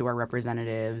down to our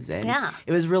representatives. And Yeah.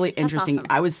 it was really interesting. awesome.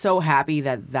 I was so happy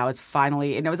that was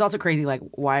finally, and it was also crazy, like,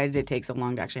 why did it take so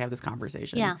long to actually have this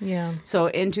conversation? Yeah. Yeah. So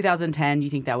in 2010, you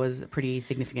think that was a pretty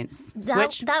significant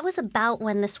switch? That was about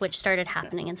when the switch started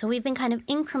happening. And so we've been kind of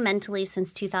incrementally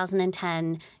since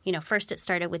 2010. First it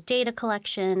started with data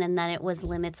collection, and then it was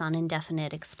limits on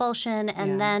indefinite expulsion.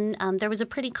 And then there was a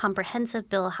pretty comprehensive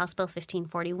bill, House Bill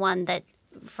 1541, that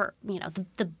for,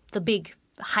 the big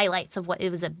highlights of what it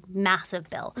was a massive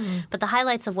bill. But the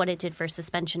highlights of what it did for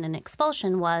suspension and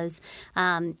expulsion was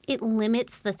it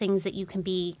limits the things that you can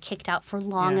be kicked out for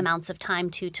long amounts of time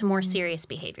to more serious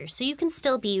behaviors. So you can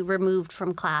still be removed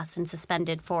from class and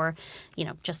suspended for,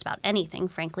 just about anything,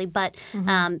 frankly. But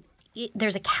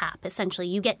there's a cap essentially.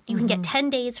 You can get 10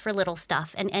 days for little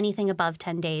stuff, and anything above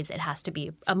 10 days, it has to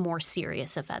be a more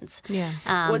serious offense. Yeah.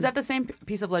 Was that the same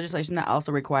piece of legislation that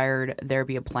also required there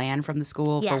be a plan from the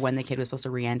school for when the Yes. kid was supposed to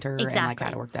re-enter and like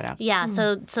how to work that out? Yeah,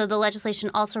 so the legislation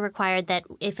also required that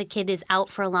if a kid is out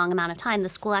for a long amount of time, the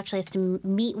school actually has to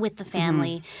meet with the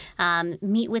family,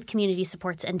 meet with community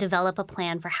supports, and develop a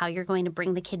plan for how you're going to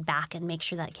bring the kid back and make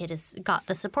sure that kid has got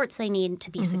the supports they need to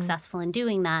be successful in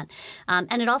doing that.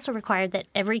 And it also required that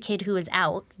every kid who is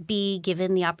out be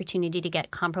given the opportunity to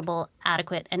get comparable,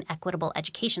 adequate, and equitable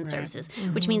education services,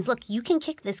 which means, look, you can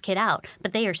kick this kid out,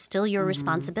 but they are still your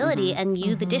responsibility, and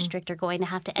you, the district, are going to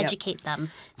have to educate them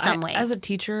some way. As a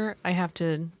teacher, I have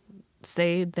to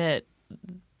say that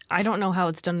I don't know how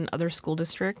it's done in other school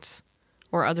districts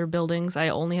or other buildings. I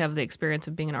only have the experience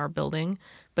of being in our building,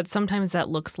 but sometimes that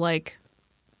looks like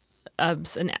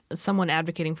someone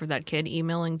advocating for that kid,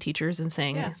 emailing teachers and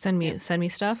saying, "Send me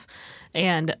stuff,"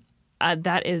 and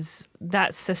that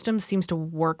system seems to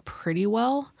work pretty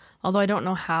well. Although I don't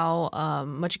know how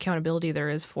much accountability there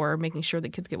is for making sure that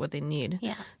kids get what they need.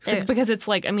 Yeah. So, because it's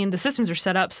like, the systems are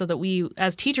set up so that we,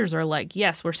 as teachers, are like,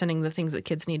 yes, we're sending the things that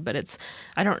kids need, but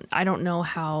I don't know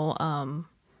how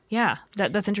Yeah,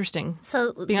 that's interesting.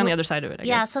 So being on the other side of it, I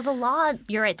yeah, guess. so the law,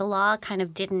 you're right, the law kind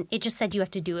of didn't, it just said you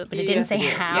have to do it, but it didn't say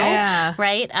how, Yeah.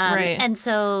 right? Right. And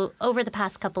so over the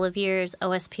past couple of years,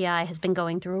 OSPI has been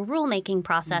going through a rulemaking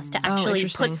process to actually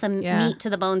interesting. put some Yeah. meat to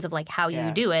the bones of like how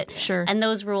you do it. Sure. And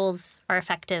those rules are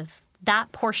effective.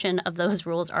 That portion of those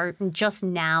rules are just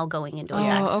now going into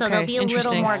effect. So there'll be a little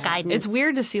Interesting. more guidance. It's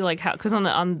weird to see like how, because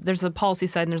on there's a policy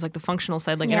side and there's like the functional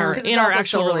side, like Yeah. in our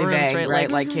actual really rooms, vague,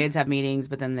 right? Like kids have meetings,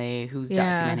 but then who's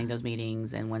Yeah. documenting those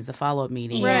meetings and when's the follow up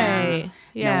meeting? Right. And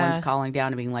Yeah. No one's calling down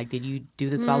and being like, "Did you do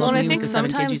this follow Well, up and I meeting?" think with the 7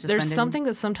 kids you sometimes there's suspended? something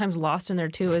that's sometimes lost in there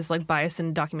too is like bias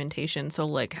in documentation. So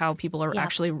like how people are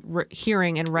actually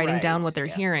hearing and writing down what they're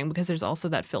hearing, because there's also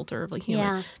that filter of like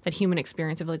that human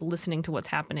experience of like listening to what's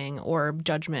happening or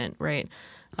judgment, right?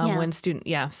 When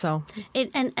so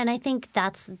And I think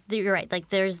you're right. Like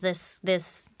there's there's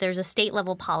a state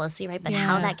level policy, right? But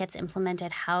how that gets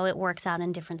implemented, how it works out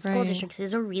in different school Right. districts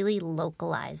is a really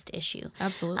localized issue.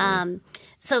 absolutely.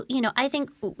 So, I think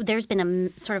there's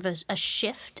been sort of a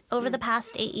shift over the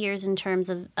past 8 years in terms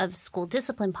of school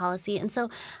discipline policy. And so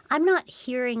I'm not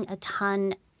hearing a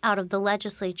ton out of the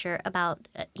legislature about,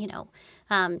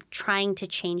 trying to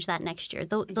change that next year.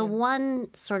 The one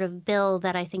sort of bill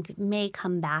that I think may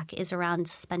come back is around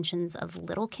suspensions of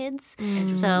little kids.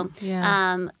 So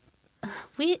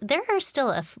there are still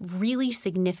a really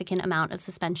significant amount of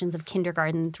suspensions of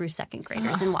kindergarten through second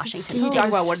graders in Washington Can you State. talk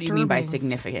about what do you mean by disturbing.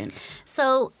 significant?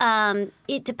 So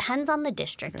it depends on the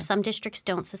district. Some districts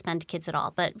don't suspend kids at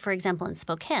all. But for example, in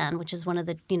Spokane, which is one of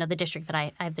the the district that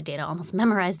I have the data almost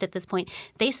memorized at this point,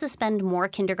 they suspend more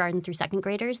kindergarten through second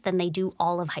graders than they do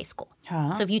all of high school.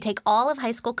 So if you take all of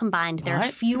high school combined, there are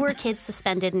What? fewer kids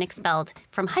suspended and expelled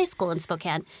from high school in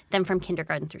Spokane than from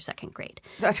kindergarten through second grade,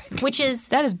 which is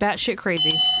That is batshit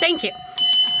crazy. thank you.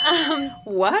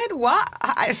 What? Why?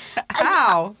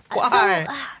 How? Why?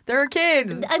 There are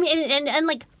kids. I mean, and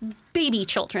like baby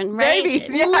children, right? Babies,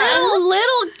 yeah.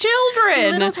 Little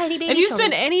children. Little tiny baby If you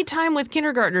children. spend any time with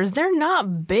kindergartners, they're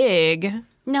not big.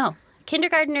 No.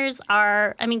 Kindergartners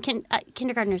are,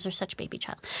 kindergartners are such baby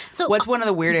child. So What's one of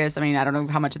the weirdest? I mean, I don't know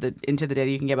how much into the data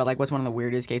you can get, but like, what's one of the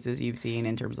weirdest cases you've seen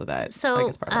in terms of that? So,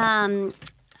 as part of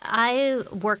that? I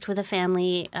worked with a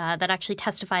family that actually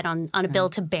testified on a bill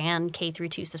to ban K through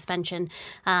 2 suspension.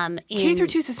 K through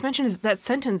 2 suspension is that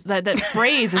sentence, that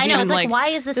phrase is I know, even it's like, why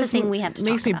is this a thing we have to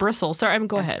makes talk me about? bristle. Sorry,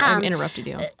 go ahead. I interrupted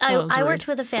you. I worked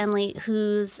with a family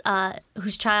whose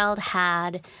child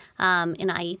had an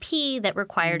IEP that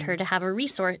required her to have a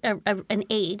resource, an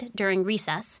aide during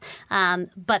recess,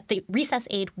 but the recess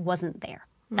aide wasn't there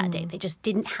that day. They just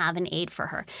didn't have an aide for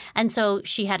her. And so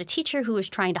she had a teacher who was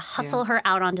trying to hustle her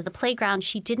out onto the playground.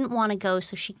 She didn't want to go,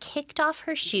 so she kicked off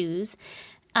her shoes,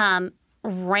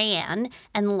 ran,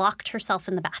 and locked herself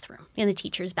in the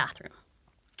teacher's bathroom,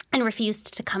 and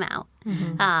refused to come out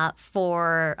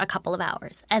for a couple of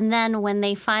hours. And then when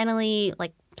they finally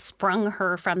sprung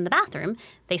her from the bathroom,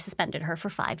 they suspended her for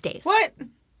 5 days. What?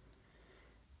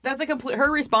 That's a complete. Her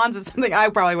response is something I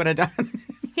probably would have done.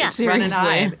 Yeah. Run and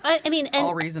Seriously. hide. I mean, and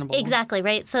All reasonable. Exactly,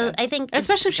 right? So I think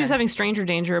Especially if she's having stranger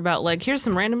danger about like, here's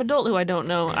some random adult who I don't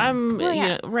know.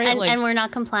 Right? and we're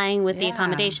not complying with the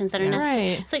accommodations that are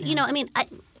necessary. Right. So,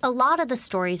 a lot of the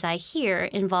stories I hear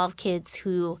involve kids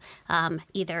who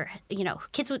either,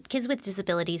 kids with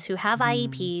disabilities who have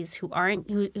IEPs,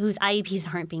 whose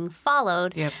IEPs aren't being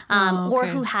followed, Yep. or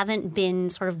who haven't been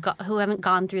who haven't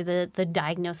gone through the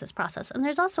diagnosis process. And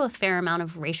there's also a fair amount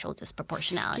of racial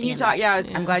disproportionality. Can you in talk? this. Yeah,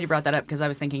 I'm glad you brought that up because I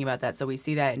was thinking about that. So we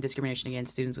see that in discrimination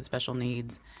against students with special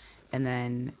needs, and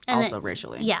then also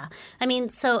racially. Yeah, I mean,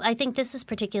 so I think this is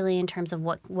particularly in terms of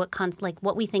what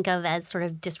we think of as sort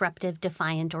of disruptive,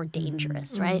 defiant, or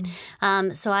dangerous, right?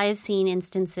 So I have seen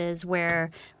instances where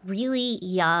really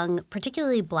young,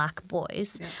 particularly Black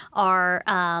boys, are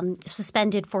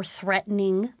suspended for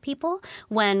threatening people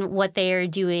when what they are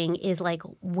doing is like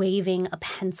waving a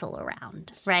pencil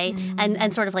around, right?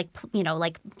 And sort of like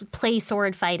play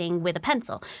sword fighting with a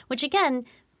pencil, which again.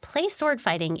 Play sword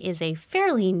fighting is a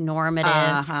fairly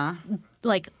normative,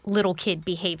 little kid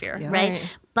behavior,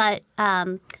 right? But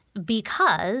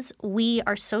because we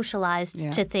are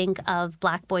socialized to think of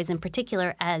Black boys in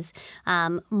particular as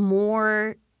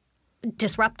more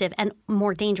disruptive and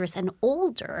more dangerous and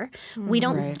older, we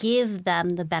don't give them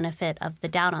the benefit of the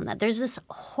doubt on that. There's this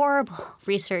horrible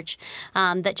research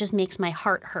that just makes my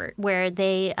heart hurt where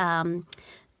they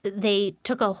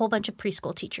took a whole bunch of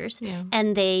preschool teachers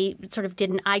and they sort of did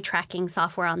an eye tracking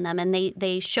software on them, and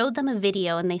they showed them a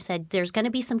video and they said there's going to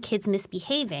be some kids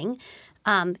misbehaving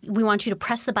we want you to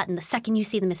press the button the second you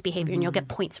see the misbehavior, and you'll get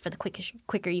points for the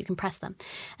quicker you can press them.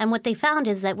 And what they found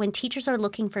is that when teachers are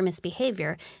looking for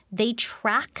misbehavior, they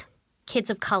track kids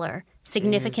of color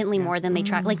significantly more than they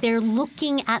track. Like they're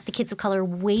looking at the kids of color,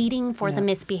 waiting for the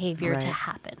misbehavior to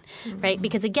happen, right?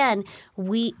 Because again,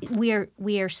 we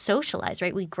are socialized,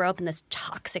 right? We grow up in this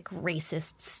toxic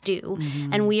racist stew,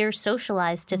 and we are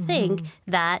socialized to think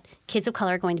that kids of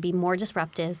color are going to be more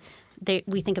disruptive.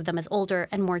 We think of them as older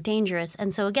and more dangerous,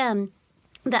 and so again,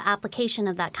 the application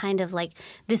of that kind of like,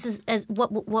 this is as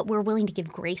what we're willing to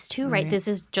give grace to, right? This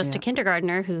is just a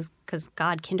kindergartner who, because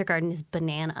God, kindergarten is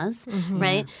bananas,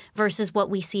 right? Versus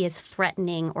what we see as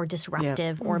threatening or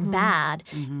disruptive or bad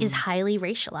is highly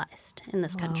racialized in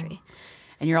this country.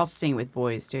 And you're also seeing it with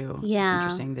boys too. Yeah. It's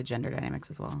interesting, the gender dynamics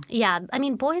as well. Yeah, I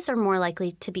mean, boys are more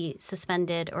likely to be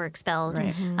suspended or expelled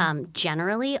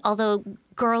generally, although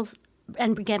girls,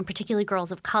 and again, particularly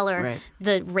girls of color,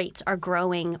 the rates are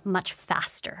growing much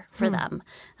faster for them.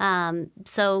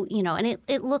 So, and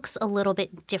it looks a little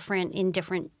bit different in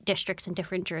different districts and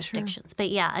different jurisdictions. But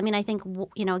yeah, I mean, I think,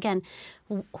 again,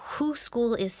 who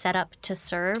school is set up to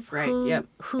serve,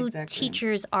 who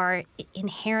teachers are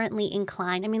inherently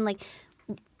inclined. I mean, like,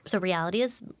 the reality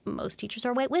is most teachers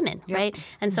are white women, right?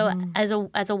 And so as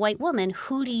a white woman,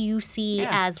 who do you see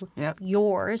as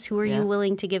yours? Who are you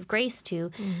willing to give grace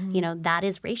to? That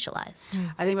is racialized.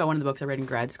 I think about one of the books I read in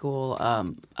grad school,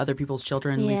 Other People's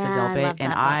Children, Lisa Delpit,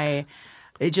 and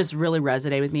it just really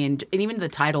resonated with me. And even the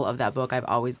title of that book I've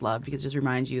always loved, because it just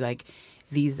reminds you, like,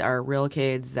 these are real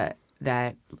kids that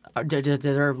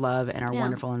deserve love and are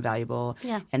wonderful and valuable.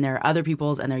 Yeah. And they're other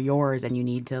people's and they're yours, and you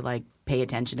need to, like, pay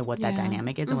attention to what that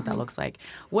dynamic is and what that looks like.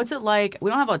 What's it like? We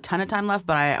don't have a ton of time left,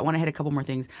 but I want to hit a couple more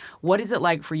things. What is it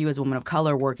like for you as a woman of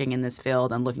color working in this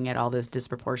field and looking at all this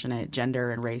disproportionate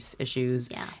gender and race issues,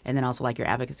 and then also like your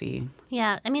advocacy?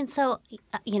 Yeah, I mean, so,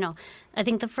 I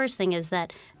think the first thing is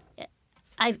that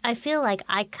I feel like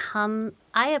I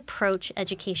approach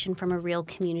education from a real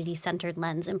community-centered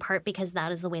lens, in part because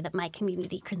that is the way that my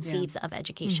community conceives of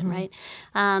education, right?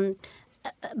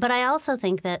 But I also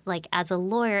think that, like, as a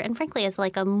lawyer, and frankly as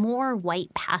like a more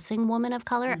white passing woman of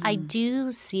color, I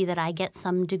do see that I get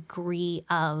some degree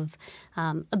of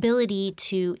ability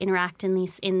to interact in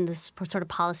this sort of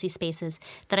policy spaces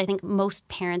that I think most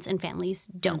parents and families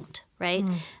don't, right?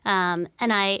 And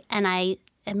I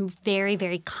am very,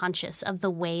 very conscious of the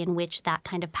way in which that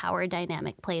kind of power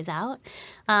dynamic plays out.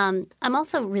 I'm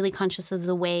also really conscious of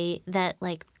the way that,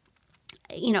 like,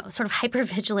 sort of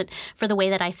hyper-vigilant for the way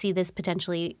that I see this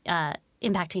potentially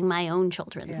impacting my own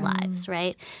children's lives,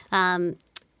 right?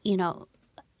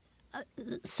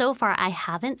 So far I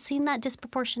haven't seen that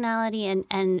disproportionality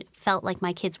and felt like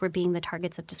my kids were being the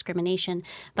targets of discrimination.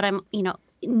 But I'm,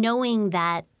 knowing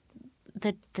that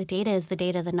the data is the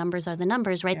data, the numbers are the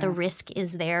numbers, right? The risk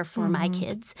is there for my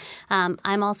kids.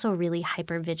 I'm also really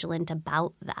hyper-vigilant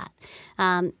about that.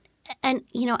 And,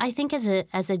 I think as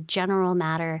a general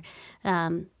matter,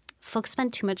 folks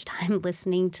spend too much time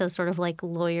listening to sort of like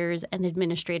lawyers and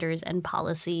administrators and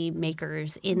policy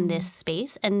makers in this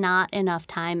space, and not enough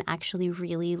time actually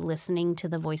really listening to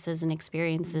the voices and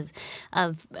experiences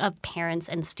of parents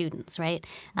and students, right?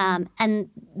 And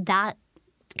that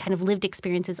kind of lived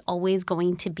experience is always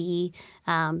going to be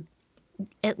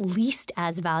at least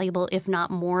as valuable, if not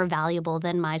more valuable,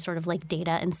 than my sort of like data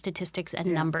and statistics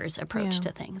and numbers approach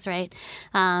to things, right?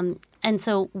 And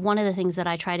so one of the things that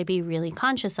I try to be really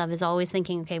conscious of is always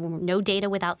thinking, okay, well, no data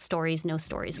without stories, no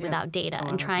stories without data,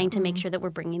 and trying to make sure that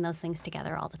we're bringing those things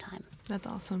together all the time. That's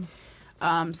awesome.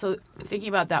 So thinking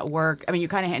about that work, I mean, you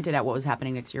kind of hinted at what was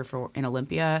happening next year in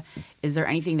Olympia. Is there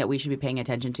anything that we should be paying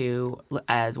attention to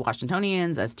as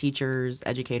Washingtonians, as teachers,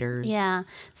 educators? Yeah.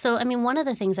 So, I mean, one of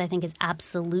the things I think is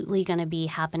absolutely going to be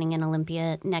happening in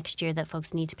Olympia next year that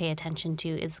folks need to pay attention to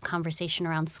is the conversation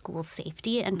around school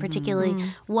safety, and particularly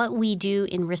what we do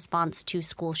in response to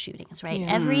school shootings, right?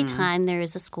 Every time there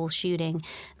is a school shooting,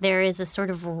 there is a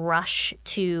sort of rush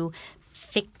to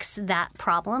fix that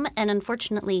problem. And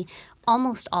unfortunately,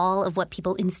 almost all of what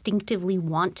people instinctively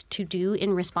want to do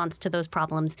in response to those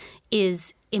problems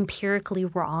is empirically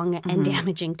wrong and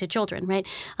damaging to children, right?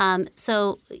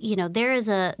 So, there is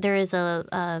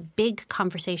a big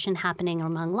conversation happening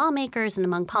among lawmakers and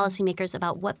among policymakers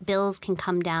about what bills can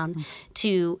come down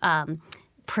to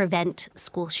prevent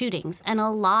school shootings. And a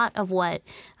lot of what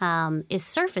is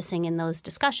surfacing in those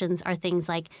discussions are things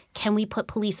like, can we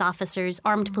put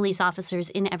armed police officers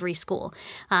in every school?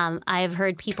 I have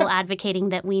heard people advocating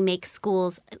that we make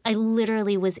schools. I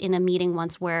literally was in a meeting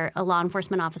once where a law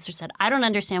enforcement officer said, I don't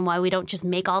understand why we don't just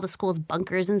make all the schools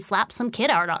bunkers and slap some kid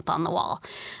art up on the wall.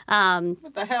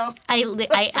 What the hell?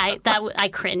 I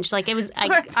cringed. Like, it was,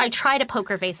 I tried a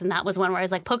poker face, and that was one where I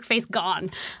was like, poker face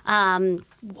gone.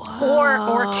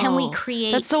 Or can we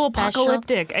create That's so special-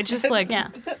 apocalyptic. I just like Yeah.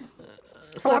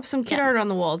 slap some kid art on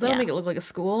the walls. That'll Yeah. make it look like a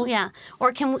school. Yeah.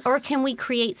 Or can we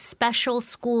create special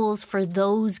schools for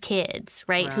those kids,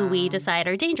 right, who we decide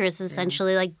are dangerous,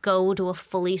 essentially like go to a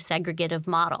fully segregative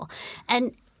model.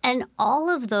 And all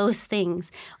of those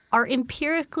things are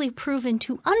empirically proven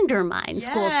to undermine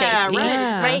school Yeah, safety,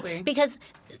 right, exactly. Because,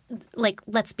 like,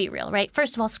 let's be real, right?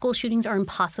 First of all, school shootings are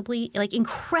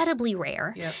incredibly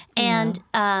rare. Yep. And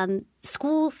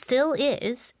school still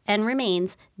is and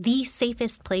remains the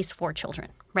safest place for children,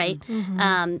 right?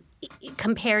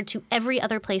 Compared to every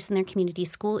other place in their community,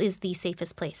 school is the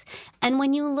safest place. And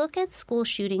when you look at school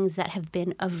shootings that have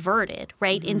been averted,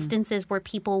 right, instances where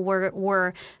people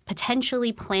were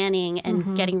potentially planning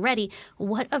and getting ready,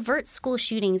 what averts school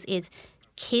shootings is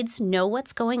kids know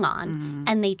what's going on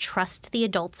and they trust the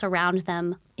adults around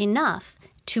them enough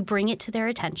to bring it to their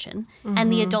attention.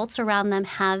 And the adults around them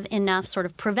have enough sort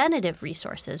of preventative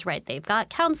resources, right? They've got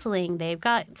counseling, they've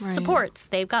got supports,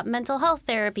 they've got mental health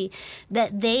therapy,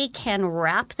 that they can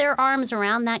wrap their arms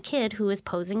around that kid who is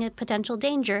posing a potential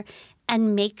danger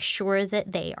and make sure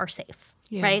that they are safe.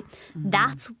 Right?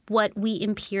 That's what we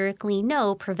empirically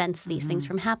know prevents these things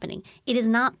from happening. It is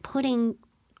not putting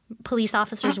police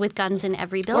officers with guns in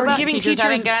every building. Or giving teachers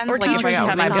having guns. or Like, if teachers I got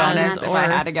having my bonus, guns, if I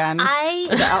had a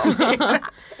gun.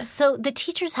 So the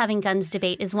teachers having guns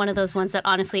debate is one of those ones that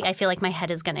honestly I feel like my head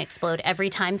is going to explode every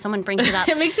time someone brings it up.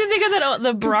 It makes me think of that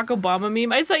the Barack Obama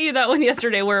meme. I sent you that one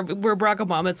yesterday where Barack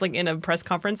Obama, it's like in a press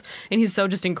conference and he's so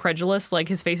just incredulous. Like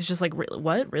his face is just like,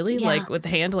 what? Really? Yeah. Like with the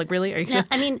hand? Like, really? Are you No,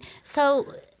 I mean, so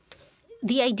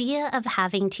the idea of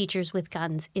having teachers with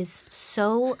guns is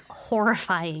so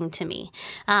horrifying to me.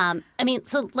 I mean,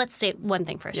 so let's say one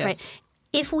thing first, Yes. right?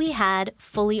 If we had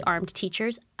fully armed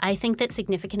teachers, I think that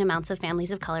significant amounts of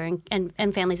families of color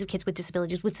and families of kids with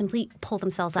disabilities would simply pull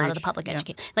themselves out of the public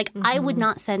education. Like, I would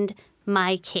not send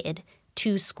my kid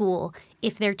to school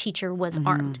if their teacher was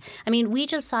armed. I mean, we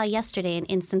just saw yesterday an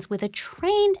instance with a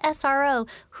trained SRO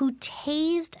who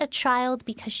tased a child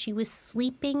because she was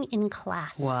sleeping in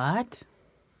class. What?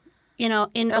 You know,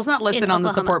 That's not listed in on the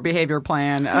Oklahoma. support behavior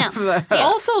plan. Of the,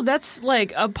 Also, that's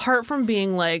like apart from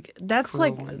being like that's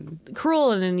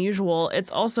cruel and unusual.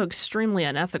 It's also extremely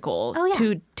unethical Oh, yeah.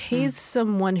 to tase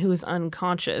someone who is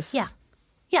unconscious. Yeah.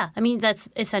 Yeah, I mean, that's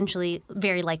essentially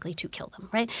very likely to kill them,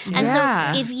 right? And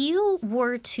Yeah. so if you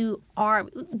were to arm,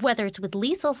 whether it's with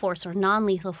lethal force or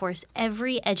non-lethal force,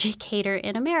 every educator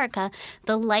in America,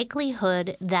 the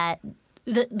likelihood that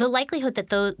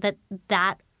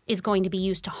that is going to be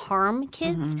used to harm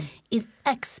kids is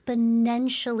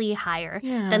exponentially higher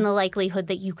than the likelihood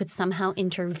that you could somehow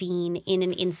intervene in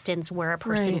an instance where a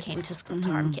person Right. came to school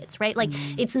to harm kids, right? Like,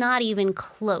 it's not even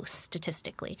close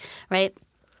statistically, right?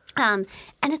 And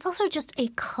it's also just a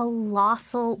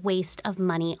colossal waste of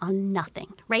money on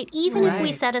nothing, right? Even if we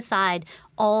Right. set aside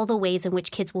all the ways in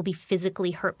which kids will be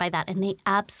physically hurt by that, and they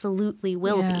absolutely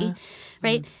will be,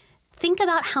 right? Think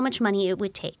about how much money it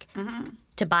would take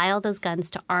to buy all those guns,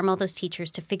 to arm all those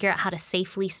teachers, to figure out how to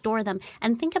safely store them.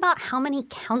 And think about how many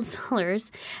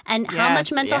counselors and how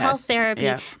much mental health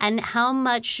therapy and how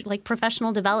much like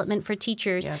professional development for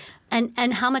teachers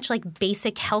and how much like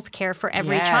basic health care for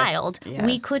every child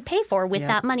we could pay for with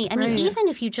that money. I mean, even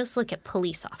if you just look at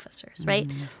police officers, right?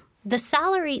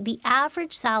 The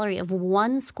average salary of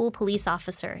one school police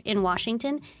officer in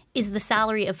Washington is the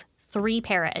salary of 3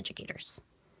 paraeducators.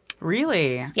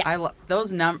 Really? Yeah.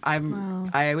 Those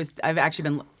I've actually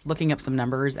been looking up some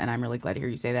numbers, and I'm really glad to hear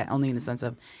you say that. Only in the sense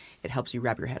of it helps you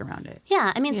wrap your head around it.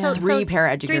 Yeah, I mean, so 3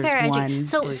 paraeducators. One.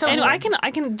 So And I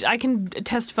can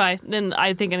testify, and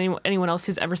I think anyone else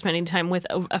who's ever spent any time with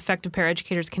effective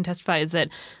paraeducators can testify, is that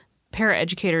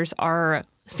paraeducators are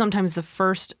sometimes the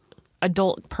first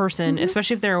adult person,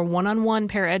 especially if they're a one-on-one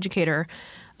paraeducator,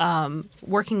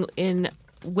 working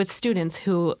with students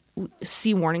who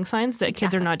see warning signs that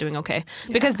kids are not doing okay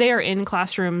because they are in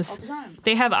classrooms.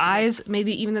 They have eyes,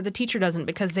 maybe even that the teacher doesn't,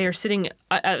 because they are sitting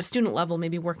at a student level,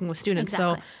 maybe working with students.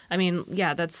 Exactly. So, I mean,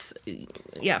 that's.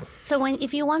 So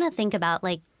if you want to think about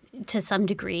like to some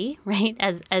degree, right,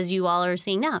 as you all are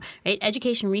seeing now, right,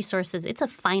 education resources, it's a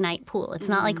finite pool. It's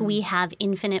not like we have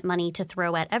infinite money to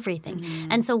throw at everything.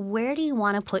 And so where do you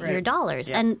want to put your dollars?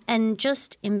 Yeah. And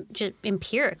just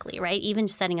empirically, right, even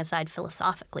setting aside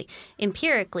philosophically,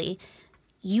 empirically,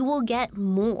 you will get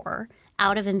more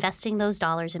out of investing those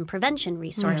dollars in prevention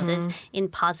resources, in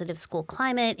positive school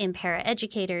climate, in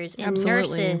paraeducators, in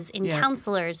nurses, in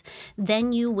counselors,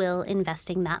 than you will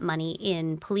investing that money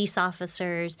in police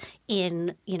officers,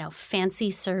 in,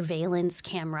 fancy surveillance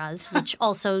cameras, which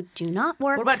also do not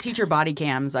work. What about teacher body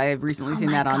cams? I have recently seen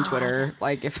that on Twitter.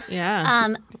 Like, if I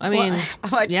mean,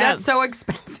 I'm like, that's so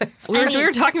expensive. We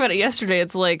were talking about it yesterday.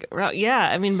 It's like,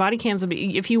 I mean, body cams would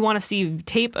be, if you want to see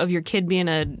tape of your kid being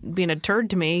a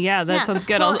turd to me, that sounds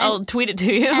good. Well, I'll tweet it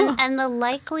to you. And the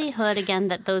likelihood, again,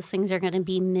 that those things are going to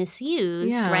be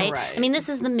misused, right? I mean, this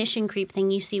is the mission creep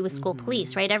thing you see with school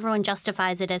police, right? Everyone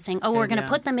justifies it as saying, we're going to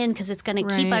put them in because it's going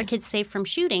to keep our kids safe from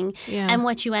shooting. And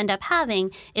what you end up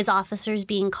having is officers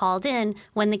being called in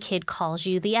when the kid calls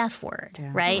you the F word,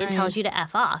 right? And tells you to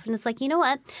F off. And it's like, you know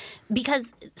what?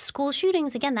 Because school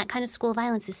shootings, again, that kind of school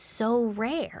violence is so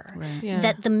rare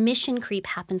that the mission creep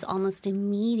happens almost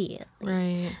immediately.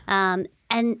 Right.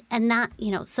 And that,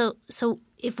 so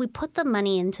if we put the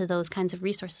money into those kinds of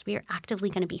resources, we are actively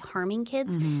going to be harming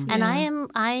kids. And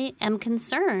I am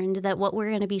concerned that what we're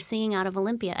going to be seeing out of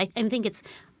Olympia, I think it's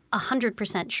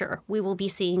 100% sure we will be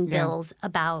seeing bills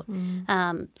about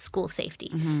school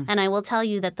safety. And I will tell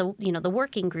you that the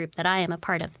working group that I am a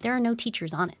part of, there are no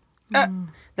teachers on it.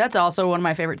 That's also one of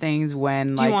my favorite things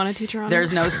when Do you want a teacher on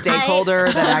there's it? no stakeholder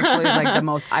that actually is like the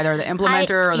most, either the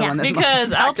implementer or the one that's most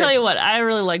Because I'll impacted. tell you what, I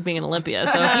really like being in Olympia.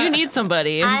 So if you need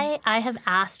somebody, I have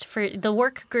asked for the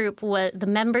work group. The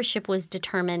membership was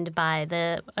determined by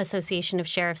the Association of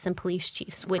Sheriffs and Police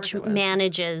Chiefs, which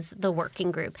manages the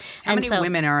working group. How many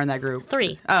women are in that group?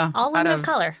 3. Oh, all women of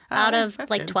color out of that's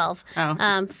like good. 12.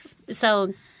 Oh.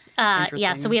 So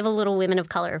so we have a little women of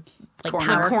color like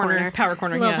power corner, power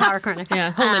corner, little power corner.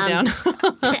 hold it down.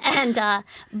 And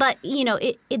but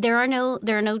there are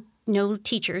no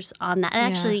teachers on that. And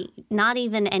actually, not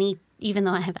even any. Even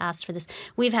though I have asked for this,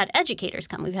 we've had educators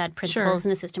come. We've had principals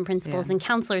and assistant principals and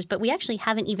counselors, but we actually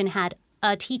haven't even had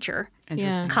a teacher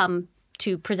come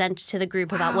to present to the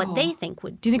group about what they think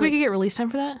would. Do you think we could get release time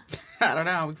for that? I don't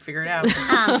know. We can figure it out.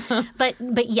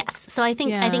 But yes, so I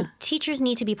think teachers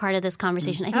need to be part of this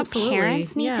conversation. I think Absolutely.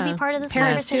 parents need to be part of this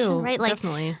conversation, too, right? Like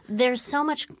definitely. there's so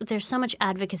much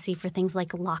advocacy for things like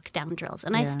lockdown drills,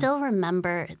 and I still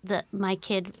remember my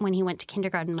kid when he went to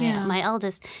kindergarten. My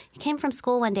eldest, he came from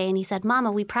school one day and he said,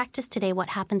 "Mama, we practiced today what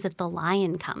happens if the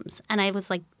lion comes," and I was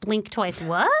like, blink twice,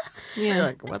 what? You're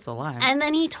like, what's a lie? And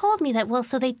then he told me that,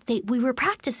 so we were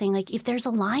practicing, like, if there's a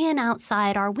lion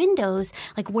outside our windows,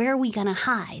 like, where are we going to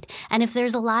hide? And if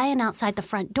there's a lion outside the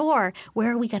front door,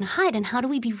 where are we going to hide? And how do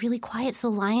we be really quiet so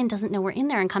the lion doesn't know we're in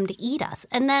there and come to eat us?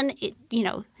 And then,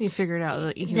 You figured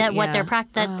out what they're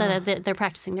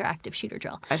practicing their active shooter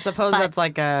drill. I suppose that's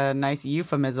like a nice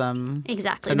euphemism.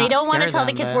 Exactly. to They not don't want to scare tell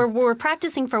the them, kids but- we're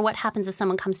practicing for what happens if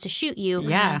someone comes to shoot you.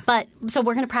 Yeah. But so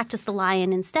we're going to practice the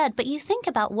lion instead. But you think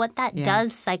about what that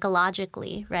does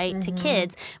psychologically, right, to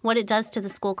kids, what it does to the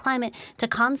school climate to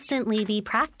constantly be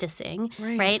practicing,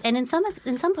 right? And in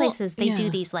some places they do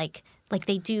these like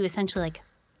they do essentially like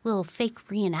little fake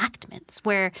reenactments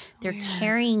where they're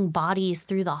carrying bodies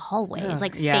through the hallways,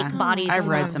 like fake bodies. I've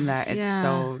read some of that. It's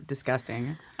so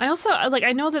disgusting. I also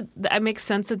I know that it makes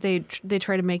sense that they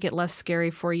try to make it less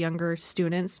scary for younger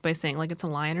students by saying like it's a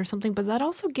lion or something, but that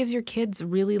also gives your kids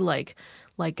really like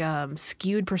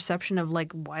skewed perception of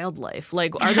like wildlife.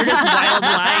 Like, are there just wild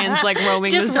lions like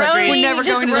roaming the streets? We're never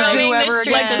going to the zoo ever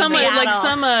Like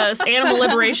again. some animal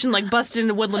liberation like busted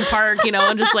into Woodland Park,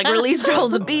 and just like released all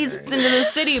the beasts into the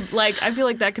city. Like, I feel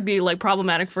like that could be like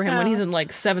problematic for him when he's in like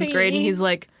 7th grade and he's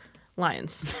like,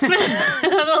 lions.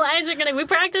 The lions are we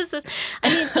practice this. I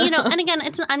mean, and again,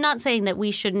 I'm not saying that we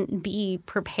shouldn't be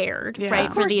prepared, right,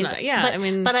 of for course these. not. Yeah, but, I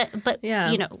mean,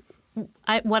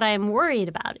 what I am worried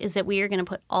about is that we are going to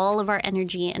put all of our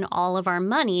energy and all of our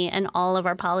money and all of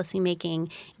our policy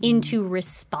making into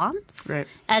response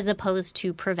as opposed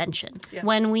to prevention,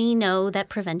 when we know that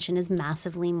prevention is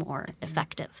massively more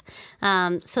effective.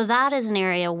 So that is an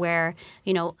area where,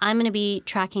 I'm going to be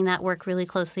tracking that work really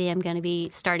closely. I'm going to be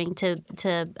starting to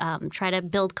try to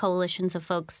build coalitions of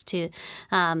folks to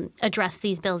address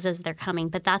these bills as they're coming.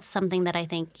 But that's something that I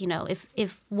think,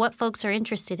 if what folks are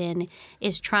interested in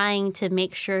is trying to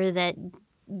make sure that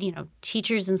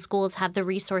teachers and schools have the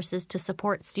resources to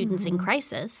support students in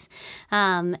crisis,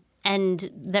 and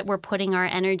that we're putting our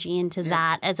energy into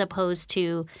that as opposed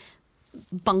to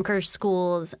bunker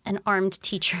schools and armed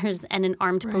teachers and an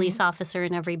armed police officer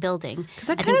in every building. Because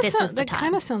that I kind think of this is the time.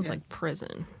 kind of sounds like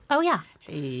prison. Oh yeah.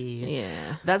 Hey.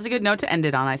 Yeah. That's a good note to end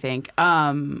it on, I think,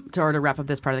 to wrap up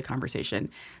this part of the conversation.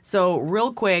 So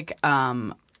real quick,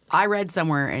 I read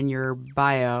somewhere in your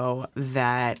bio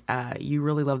that you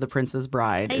really love The Princess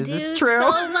Bride. Is this true?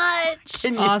 So much.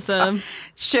 Can you Awesome.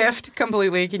 shift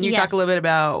completely. Can you Yes. talk a little bit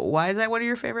about why is that one of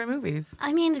your favorite movies?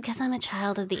 I mean, because I'm a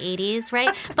child of the 80s,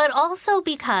 right? But also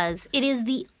because it is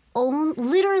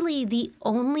literally the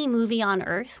only movie on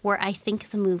earth where I think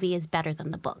the movie is better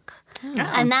than the book.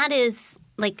 And that is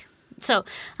like, so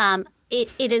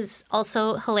it is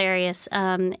also hilarious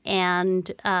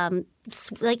and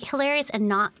like hilarious and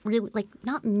not really like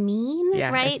not mean,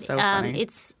 Yeah, right? it's so funny.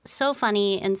 It's so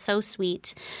funny and so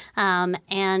sweet.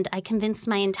 And I convinced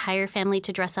my entire family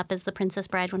to dress up as the Princess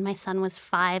Bride when my son was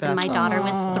 5 and my daughter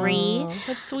was 3. Oh,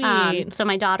 that's sweet. So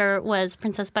my daughter was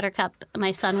Princess Buttercup.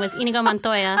 My son was Inigo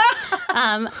Montoya.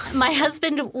 My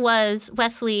husband was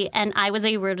Wesley, and I was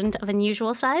a rodent of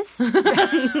unusual size.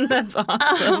 That's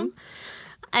awesome.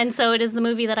 And so it is the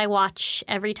movie that I watch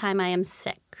every time I am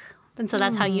sick. And so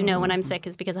that's how you know when I'm sick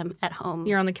is because I'm at home.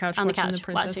 You're on the couch watching The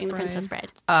Princess watching The Bride. Princess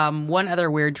Bride. One other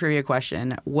weird trivia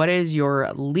question. What is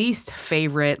your least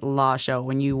favorite law show?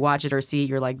 When you watch it or see it,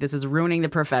 you're like, this is ruining the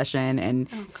profession and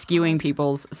skewing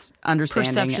people's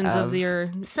understanding Perceptions of your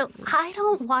So I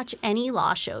don't watch any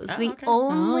law shows. The okay.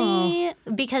 only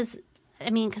because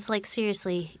like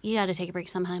seriously, you got to take a break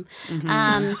sometime.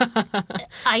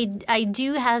 I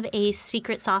do have a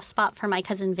secret soft spot for my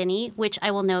cousin Vinny, which I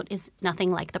will note is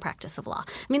nothing like the practice of law.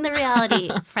 I mean, the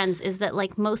reality, friends, is that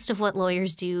like most of what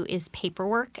lawyers do is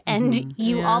paperwork, and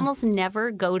you almost never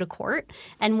go to court.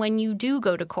 And when you do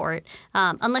go to court,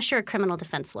 unless you're a criminal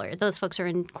defense lawyer, those folks are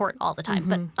in court all the time.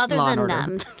 But other Law and than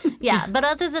Order. them, but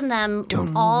other than them,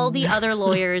 all the other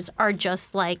lawyers are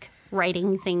just like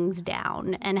writing things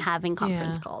down and having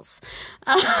conference calls.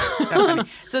 That's funny.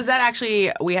 So is that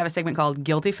actually, we have a segment called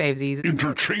Guilty Favesies.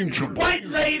 Interchangeable. White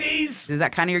ladies. Is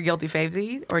that kind of your guilty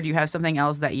favesy? Or do you have something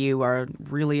else that you are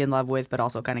really in love with but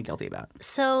also kind of guilty about?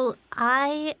 So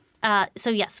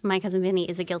yes, my cousin Vinny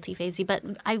is a guilty favesy, but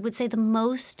I would say the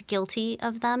most guilty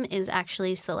of them is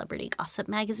actually celebrity gossip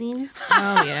magazines.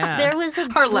 Oh yeah. There was a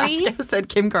Our last brief, guest said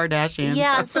Kim Kardashian.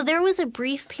 yeah. So there was a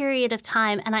brief period of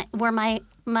time, and where my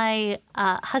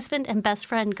husband and best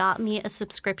friend got me a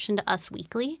subscription to Us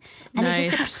Weekly, and it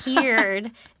just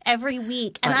appeared every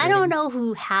week. And I don't know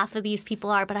who half of these people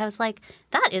are, but I was like,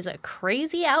 that is a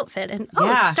crazy outfit. And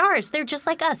Yeah. stars, they're just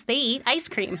like us. They eat ice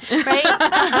cream, right?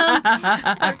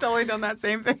 I've totally done that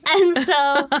same thing. And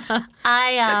so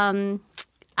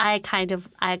I kind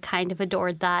of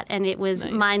adored that, and it was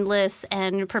mindless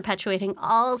and perpetuating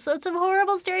all sorts of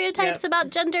horrible stereotypes about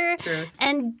gender. Truth.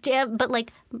 And but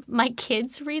like my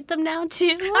kids read them now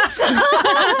too. So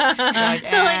like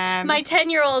my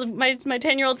 10-year-old my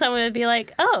 10-year-old son would be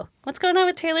like, "Oh, what's going on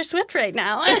with Taylor Swift right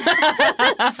now?"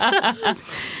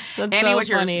 That's Annie, so what's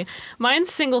yours? funny. Mine's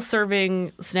single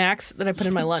serving snacks that I put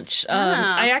in my lunch.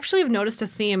 I actually have noticed a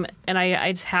theme, and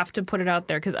I just have to put it out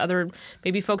there because other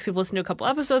maybe folks who've listened to a couple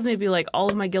episodes, maybe like all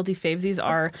of my guilty favesies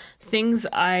are things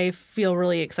I feel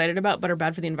really excited about but are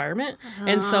bad for the environment.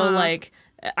 And so like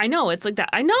I know it's like that.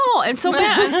 I know I'm so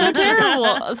bad. I'm so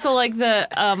terrible. So like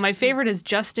my favorite is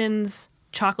Justin's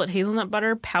chocolate hazelnut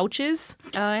butter pouches.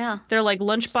 Oh yeah. They're like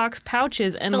lunchbox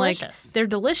pouches, and like delicious. they're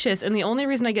delicious. And the only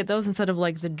reason I get those instead of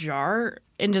like the jar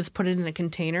and just put it in a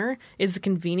container is the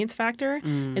convenience factor.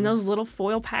 And those little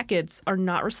foil packets are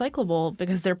not recyclable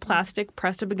because they're plastic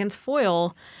pressed up against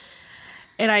foil.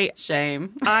 And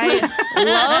Shame. I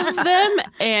love them,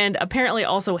 and apparently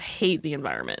also hate the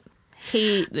environment.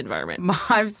 Hate the environment.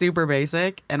 I'm super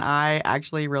basic, and I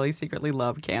actually really secretly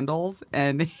love candles.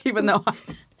 And even though I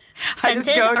just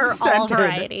Scented go or all scented,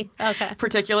 variety? Okay.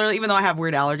 particularly, even though I have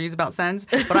weird allergies about scents,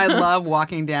 but I love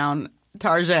walking down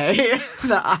Target,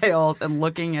 the aisles, and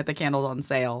looking at the candles on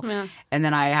sale. Yeah. And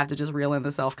then I have to just reel in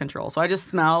the self-control. So I just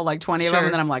smell like 20 of them, Sure.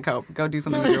 and then I'm like, oh, go do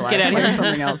something with your life. Get outta Like here.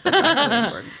 something else that's actually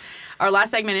important. Our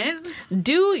last segment is...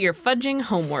 Do your fudging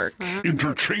homework.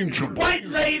 Interchangeable. White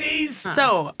ladies.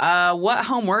 So, what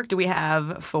homework do we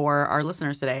have for our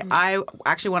listeners today? I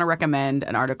actually want to recommend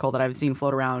an article that I've seen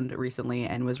float around recently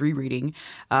and was rereading.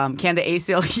 Can the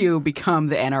ACLU become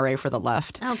the NRA for the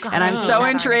left? Oh, God, and I I'm hate so that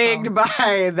intrigued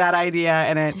by that idea,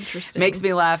 and it Interesting. makes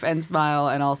me laugh and smile,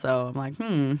 and also I'm like,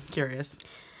 curious.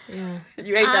 Yeah.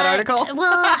 You ate that article?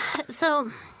 Well,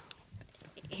 so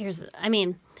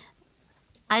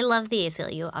I love the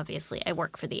ACLU, obviously. I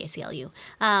work for the ACLU.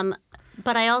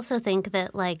 But I also think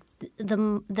that, like,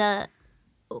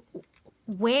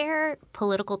 where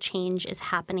political change is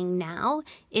happening now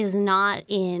is not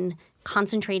in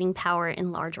concentrating power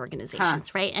in large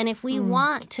organizations, right? And if we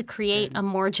want to create a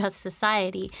more just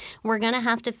society, we're going to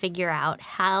have to figure out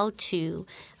how to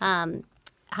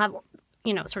have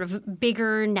sort of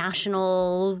bigger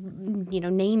national,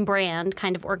 name brand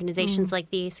kind of organizations like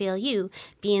the ACLU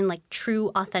be in like true,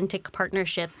 authentic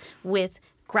partnership with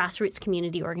grassroots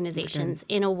community organizations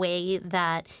in a way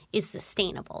that is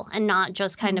sustainable and not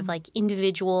just kind of like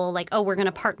individual, like, oh, we're going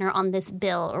to partner on this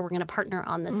bill or we're going to partner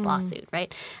on this lawsuit,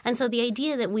 right? And so the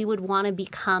idea that we would want to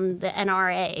become the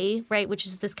NRA, right, which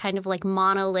is this kind of like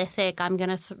monolithic, I'm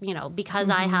going to, because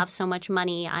I have so much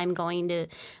money, I'm going to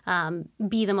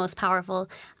be the most powerful.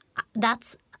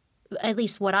 That's at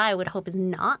least what I would hope is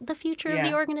not the future of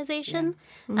the organization.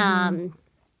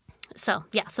 So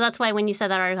that's why when you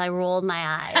said that article, I rolled my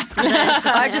eyes.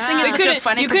 I just think it's such a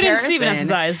funny You comparison. couldn't see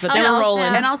Vanessa's eyes, but they were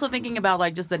rolling. And also thinking about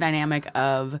like just the dynamic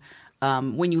of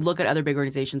when you look at other big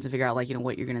organizations and figure out like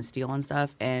what you're going to steal and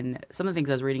stuff. And some of the things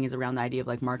I was reading is around the idea of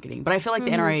like marketing. But I feel like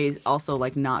the NRA is also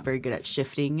like not very good at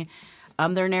shifting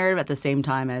their narrative at the same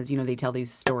time as they tell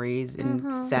these stories in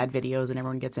sad videos and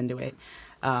everyone gets into it.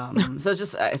 So it's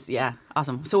just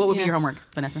awesome. So what would be your homework,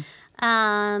 Vanessa?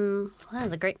 Well, that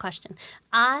was a great question.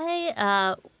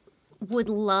 I would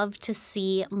love to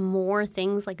see more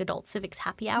things like Adult Civics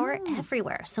Happy Hour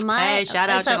everywhere. So shout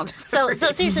out Channel 253.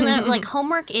 So seriously, like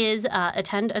homework is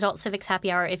attend Adult Civics Happy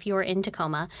Hour if you're in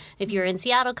Tacoma. If you're in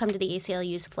Seattle, come to the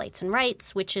ACLU's Flights and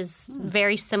Rights, which is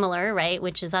very similar, right?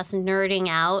 Which is us nerding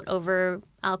out over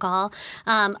alcohol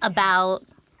about.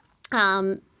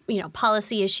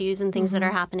 Policy issues and things that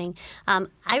are happening.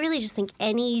 I really just think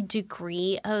any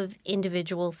degree of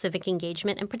individual civic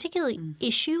engagement, and particularly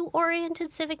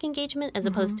issue-oriented civic engagement, as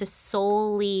opposed to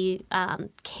solely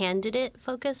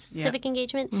candidate-focused civic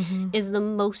engagement, is the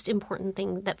most important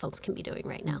thing that folks can be doing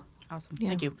right now. Awesome.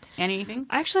 Thank you. Annie, anything?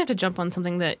 I actually have to jump on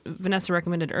something that Vanessa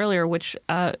recommended earlier, which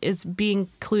is being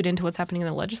clued into what's happening in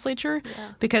the legislature,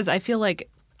 because I feel like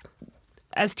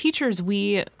as teachers,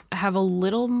 we have a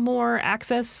little more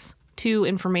access to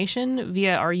information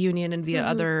via our union and via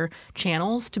other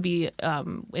channels to be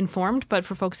informed. But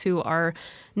for folks who are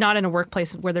not in a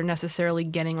workplace where they're necessarily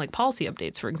getting like policy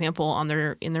updates, for example,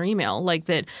 in their email, like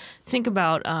that, think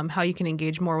about how you can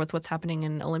engage more with what's happening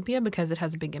in Olympia, because it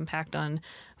has a big impact on,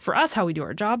 for us, how we do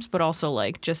our jobs, but also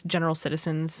like just general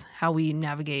citizens, how we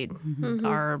navigate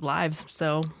our lives.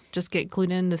 So just get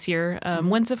clued in this year.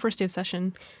 When's the first day of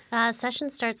session? Session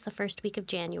starts the first week of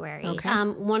January. Okay.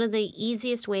 One of the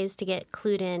easiest ways to get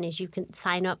clued in is you can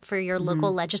sign up for your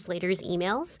local legislators'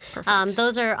 emails. Perfect.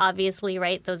 Those are obviously,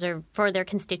 right, those are for their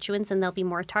constituents and they'll be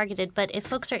more targeted. But if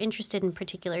folks are interested in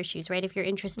particular issues, right, if you're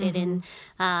interested in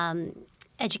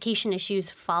education issues,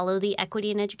 follow the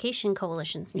Equity and Education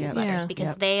Coalition's newsletters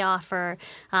because they offer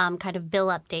kind of bill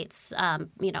updates,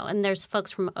 and there's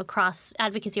folks from across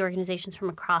advocacy organizations from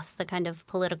across the kind of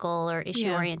political or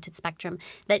issue-oriented spectrum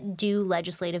that do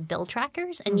legislative bill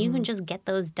trackers, and you can just get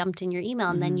those dumped in your email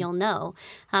and then you'll know.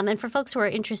 And for folks who are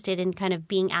interested in kind of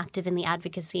being active in the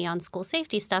advocacy on school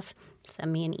safety stuff,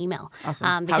 send me an email.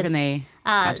 Awesome. How can they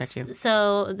contact you?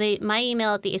 So my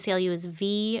email at the ACLU is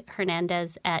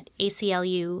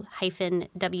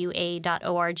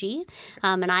vhernandez@aclu-wa.org.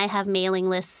 And I have mailing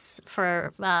lists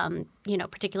for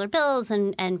particular bills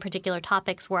and particular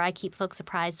topics where I keep folks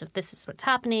apprised of this is what's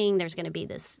happening. There's going to be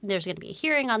a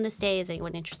hearing on this day. Is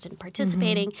anyone interested in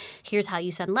participating? Here's how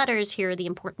you send letters. Here are the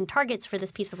important targets for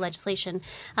this piece of legislation.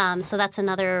 So that's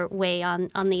another way on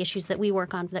the issues that we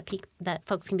work on that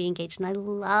folks can be engaged. And I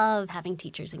love having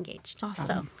teachers engaged. Awesome.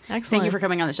 So, Excellent. Thank you for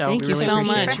coming on the show. Thank We you really so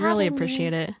appreciate much. it. Really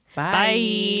appreciate it.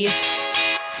 Bye.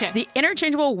 Okay. The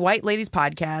Interchangeable White Ladies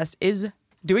podcast is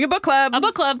doing a book club. A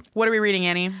book club. What are we reading,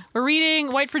 Annie? We're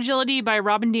reading White Fragility by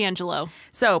Robin DiAngelo.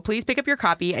 So please pick up your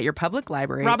copy at your public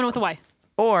library. Robin with a Y.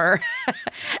 Or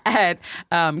at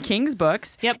King's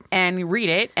Books. Yep. And read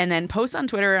it and then post on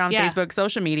Twitter and on Facebook,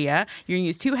 social media. You're going to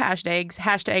use 2 hashtags,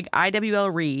 hashtag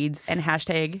IWL Reads and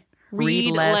hashtag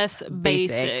Read Less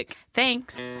Basic.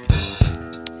 Thanks.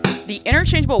 The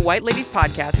Interchangeable White Ladies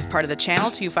podcast is part of the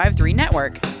Channel 253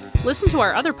 network. Listen to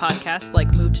our other podcasts like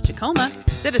Move to Tacoma,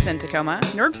 Citizen Tacoma,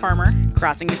 Nerd Farmer,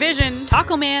 Crossing Division,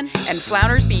 Taco Man, and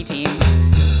Flounders B Team.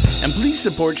 And please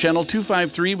support Channel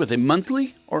 253 with a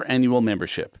monthly or annual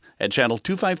membership at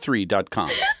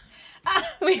channel253.com.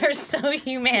 we are so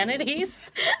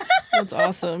humanities. That's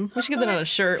awesome. We should get that on a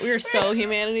shirt. We are so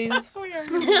humanities.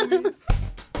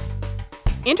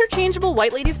 Interchangeable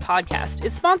White Ladies podcast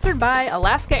is sponsored by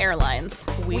Alaska Airlines.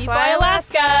 We fly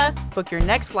Alaska. Book your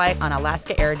next flight on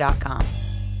alaskaair.com.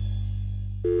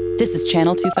 This is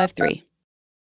Channel 253.